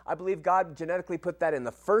things. I believe God genetically put that in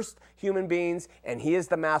the first human beings, and he is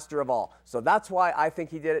the master of all. So that's why I think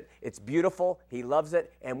he did it. It's beautiful. He loves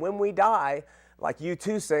it. And when we die, like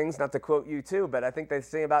U2 sings, not to quote U2, but I think they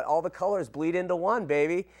sing about all the colors bleed into one,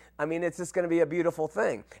 baby. I mean, it's just going to be a beautiful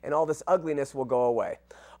thing, and all this ugliness will go away.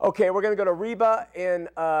 Okay, we're going to go to Reba in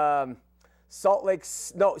Salt Lake.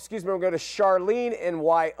 No, excuse me, we're going to go to Charlene in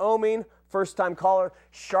Wyoming. First-time caller.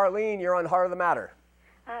 Charlene, you're on Heart of the Matter.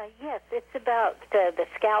 Yes, it's about the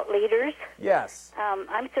Scout leaders. Yes.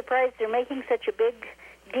 I'm surprised they're making such a big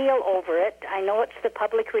deal over it. I know it's the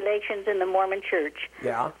public relations in the Mormon Church.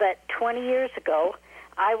 Yeah. But 20 years ago,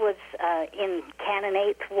 I was in Canon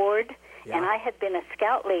 8th Ward, and I had been a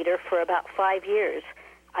Scout leader for about 5 years.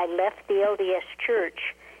 I left the LDS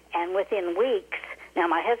Church, and within weeks, now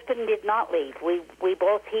my husband did not leave. We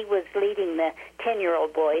both, he was leading the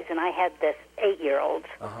 10-year-old boys, and I had the 8-year-olds.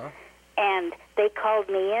 Uh-huh. And they called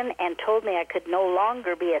me in and told me I could no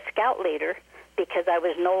longer be a Scout leader because I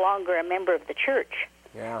was no longer a member of the church.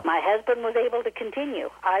 Yeah. My husband was able to continue.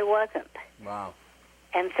 I wasn't. Wow.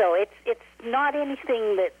 And so it's not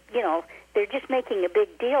anything that, you know, they're just making a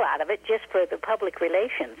big deal out of it just for the public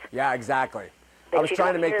relations. Yeah, exactly. But I was you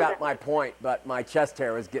trying to don't make hear that my point, but my chest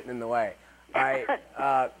hair was getting in the way.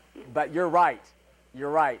 But you're right. You're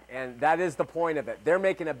right. And that is the point of it. They're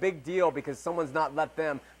making a big deal because someone's not let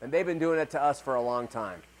them, and they've been doing it to us for a long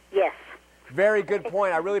time. Yes. Very good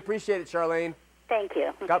point. I really appreciate it, Charlene. Thank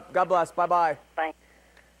you. God bless. Bye-bye. Bye.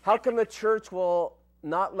 How come the church will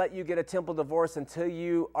not let you get a temple divorce until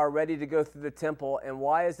you are ready to go through the temple, and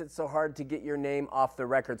why is it so hard to get your name off the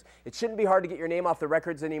records? It shouldn't be hard to get your name off the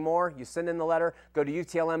records anymore. You send in the letter, go to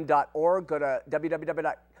utlm.org, go to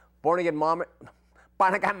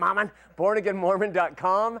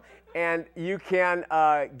bornagainmormon.com, and you can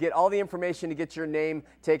get all the information to get your name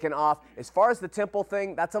taken off. As far as the temple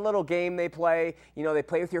thing, that's a little game they play. You know, they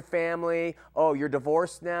play with your family. Oh, you're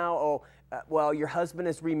divorced now. Oh, well, your husband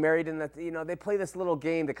is remarried, and that, you know, they play this little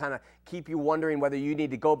game to kind of keep you wondering whether you need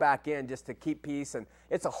to go back in just to keep peace. And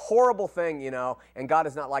it's a horrible thing, you know, and God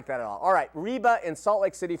is not like that at all. All right, Reba in Salt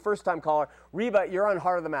Lake City, first-time caller. Reba, you're on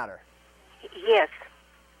Heart of the Matter. Yes.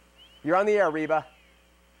 You're on the air, Reba.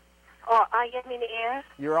 Oh, I am in the air?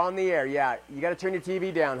 You're on the air, yeah. You got to turn your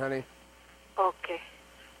TV down, honey. Okay.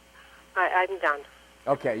 I'm done.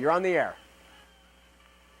 Okay, you're on the air.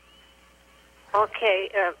 Okay,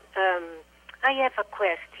 I have a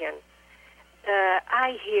question.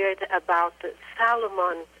 I heard about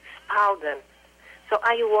Solomon Spaulding, so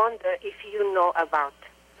I wonder if you know about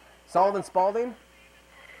Solomon Spaulding?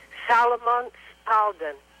 Solomon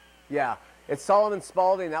Spaulding. Yeah, it's Solomon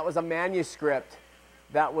Spaulding. That was a manuscript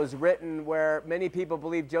that was written where many people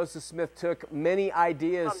believe Joseph Smith took many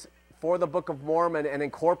ideas for the Book of Mormon and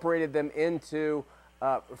incorporated them into,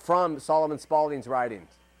 from Solomon Spaulding's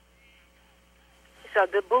writings. So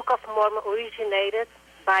the Book of Mormon originated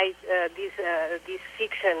by this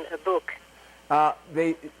fiction book.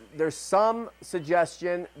 There's some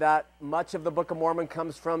suggestion that much of the Book of Mormon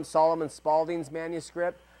comes from Solomon Spaulding's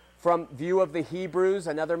manuscript, from View of the Hebrews,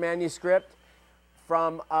 another manuscript,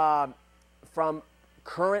 from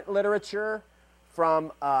current literature,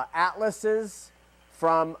 from atlases,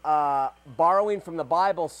 from borrowing from the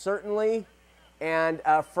Bible, certainly, and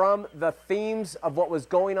from the themes of what was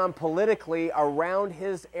going on politically around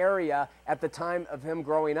his area at the time of him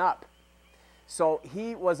growing up. So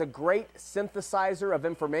he was a great synthesizer of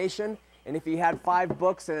information, and if he had 5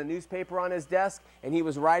 books and a newspaper on his desk, and he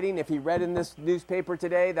was writing, if he read in this newspaper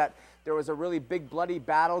today that there was a really big bloody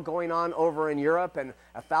battle going on over in Europe and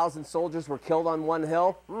 1,000 soldiers were killed on one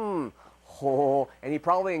hill, and he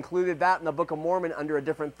probably included that in the Book of Mormon under a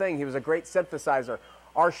different thing. He was a great synthesizer.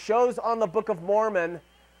 Our shows on the Book of Mormon,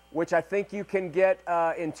 which I think you can get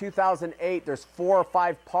in 2008, there's 4 or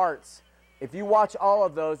 5 parts. If you watch all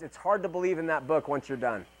of those, it's hard to believe in that book once you're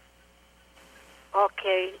done.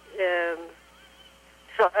 Okay.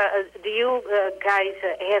 So, do you guys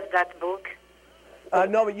have that book?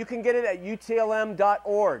 No, but you can get it at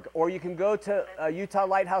utlm.org, or you can go to Utah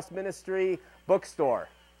Lighthouse Ministry bookstore.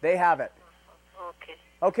 They have it. Okay.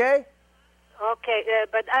 Okay? Okay,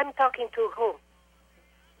 but I'm talking to whom?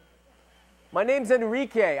 My name's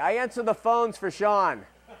Enrique. I answer the phones for Sean.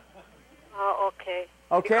 Oh, okay.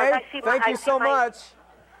 Okay? Thank you so much.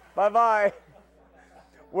 Bye-bye.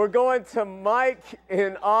 We're going to Mike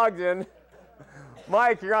in Ogden.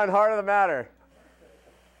 Mike, you're on Heart of the Matter.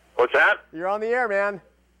 What's that? You're on the air, man.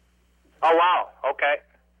 Oh, wow. Okay.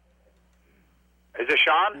 Is this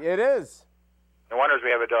Sean? It is. No wonder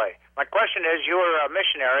we have a delay. My question is, you were a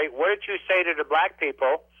missionary. What did you say to the black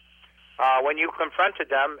people when you confronted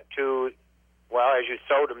them to, well, as you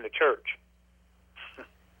sold them to church?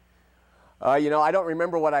 I don't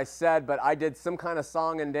remember what I said, but I did some kind of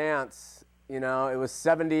song and dance. It was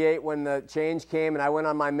 78 when the change came, and I went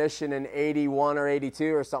on my mission in 81 or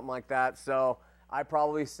 82 or something like that. So I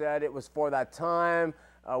probably said it was for that time.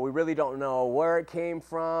 We really don't know where it came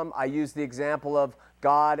from. I used the example of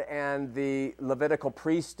God and the Levitical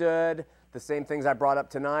priesthood, the same things I brought up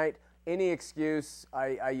tonight. Any excuse,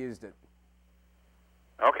 I used it.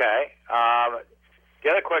 Okay. The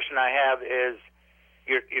other question I have is,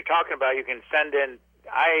 you're talking about you can send in.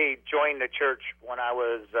 I joined the church when I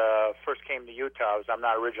was first came to Utah. I'm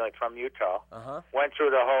not originally from Utah. Went through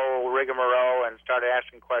the whole rigmarole and started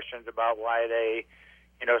asking questions about why they,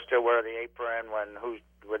 still wear the apron when who's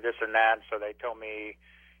with this and that. So they told me,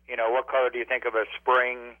 what color do you think of a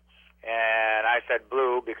spring? And I said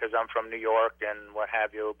blue because I'm from New York and what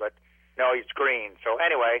have you. But no, it's green. So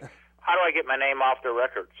anyway, how do I get my name off the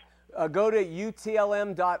records? Go to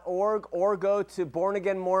utlm.org or go to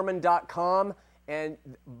bornagainmormon.com, and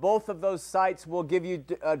both of those sites will give you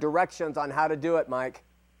directions on how to do it, Mike.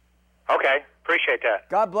 Okay, appreciate that.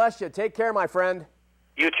 God bless you. Take care, my friend.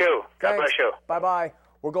 You too. God bless you. Bye-bye.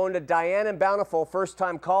 We're going to Diane in Bountiful,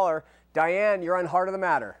 first-time caller. Diane, you're on Heart of the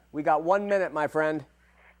Matter. We got 1 minute, my friend.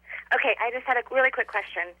 Okay, I just had a really quick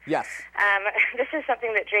question. Yes. This is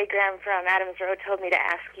something that Dre Graham from Adams Road told me to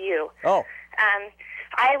ask you. Oh.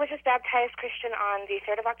 I was just baptized Christian on the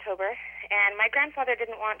 3rd of October, and my grandfather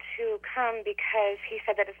didn't want to come because he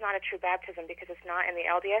said that it's not a true baptism because it's not in the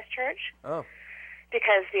LDS church. Oh.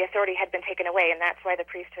 Because the authority had been taken away, and that's why the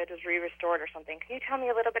priesthood was re-restored or something. Can you tell me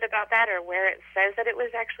a little bit about that, or where it says that it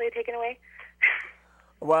was actually taken away?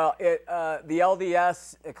 Well, the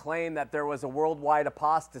LDS claimed that there was a worldwide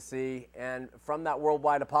apostasy, and from that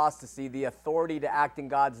worldwide apostasy, the authority to act in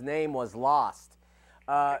God's name was lost.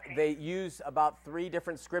 They use about 3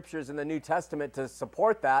 different scriptures in the New Testament to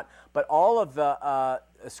support that, but all of the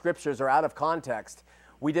scriptures are out of context.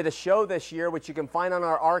 We did a show this year, which you can find on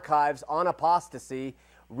our archives, on apostasy.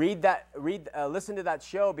 Listen to that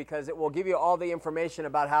show because it will give you all the information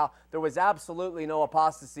about how there was absolutely no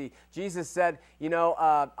apostasy. Jesus said,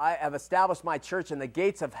 I have established my church and the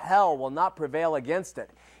gates of hell will not prevail against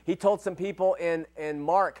it. He told some people in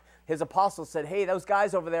Mark, his apostles said, hey, those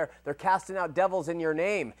guys over there, they're casting out devils in your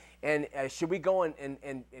name. And should we go and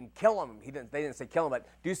kill them? They didn't say kill them, but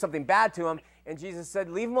do something bad to them. And Jesus said,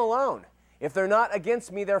 leave them alone. If they're not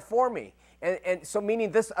against me, they're for me. And so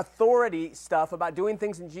meaning this authority stuff about doing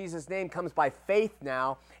things in Jesus' name comes by faith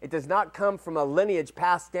now. It does not come from a lineage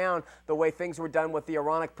passed down the way things were done with the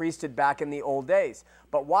Aaronic priesthood back in the old days.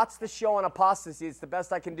 But watch the show on apostasy. It's the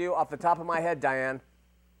best I can do off the top of my head, Diane.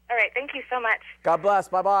 All right, thank you so much. God bless.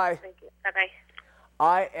 Bye-bye. Thank you.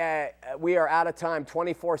 Bye-bye. We are out of time,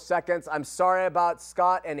 24 seconds. I'm sorry about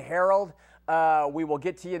Scott and Harold. We will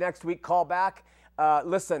get to you next week. Call back.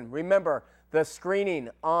 Listen, remember, the screening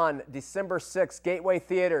on December 6th, Gateway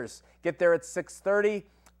Theaters. Get there at 6:30,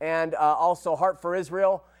 and also Heart for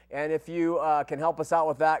Israel. And if you can help us out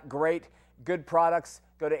with that, great. Good products.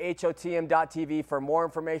 Go to HOTM.tv for more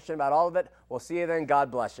information about all of it. We'll see you then.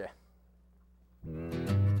 God bless you.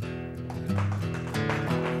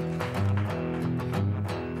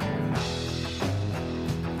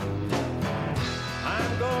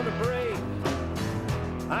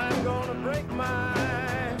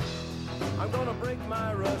 I'm gonna break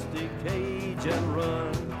my rusty cage and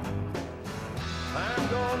run. I'm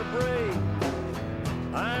gonna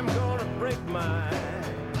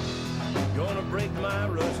break my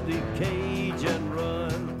rusty cage and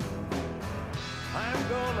run. I'm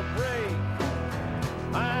gonna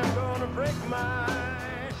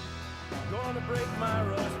break my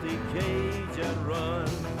rusty cage and run.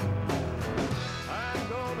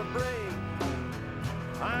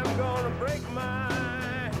 I'm gonna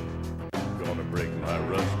break my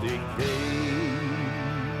rusty cage.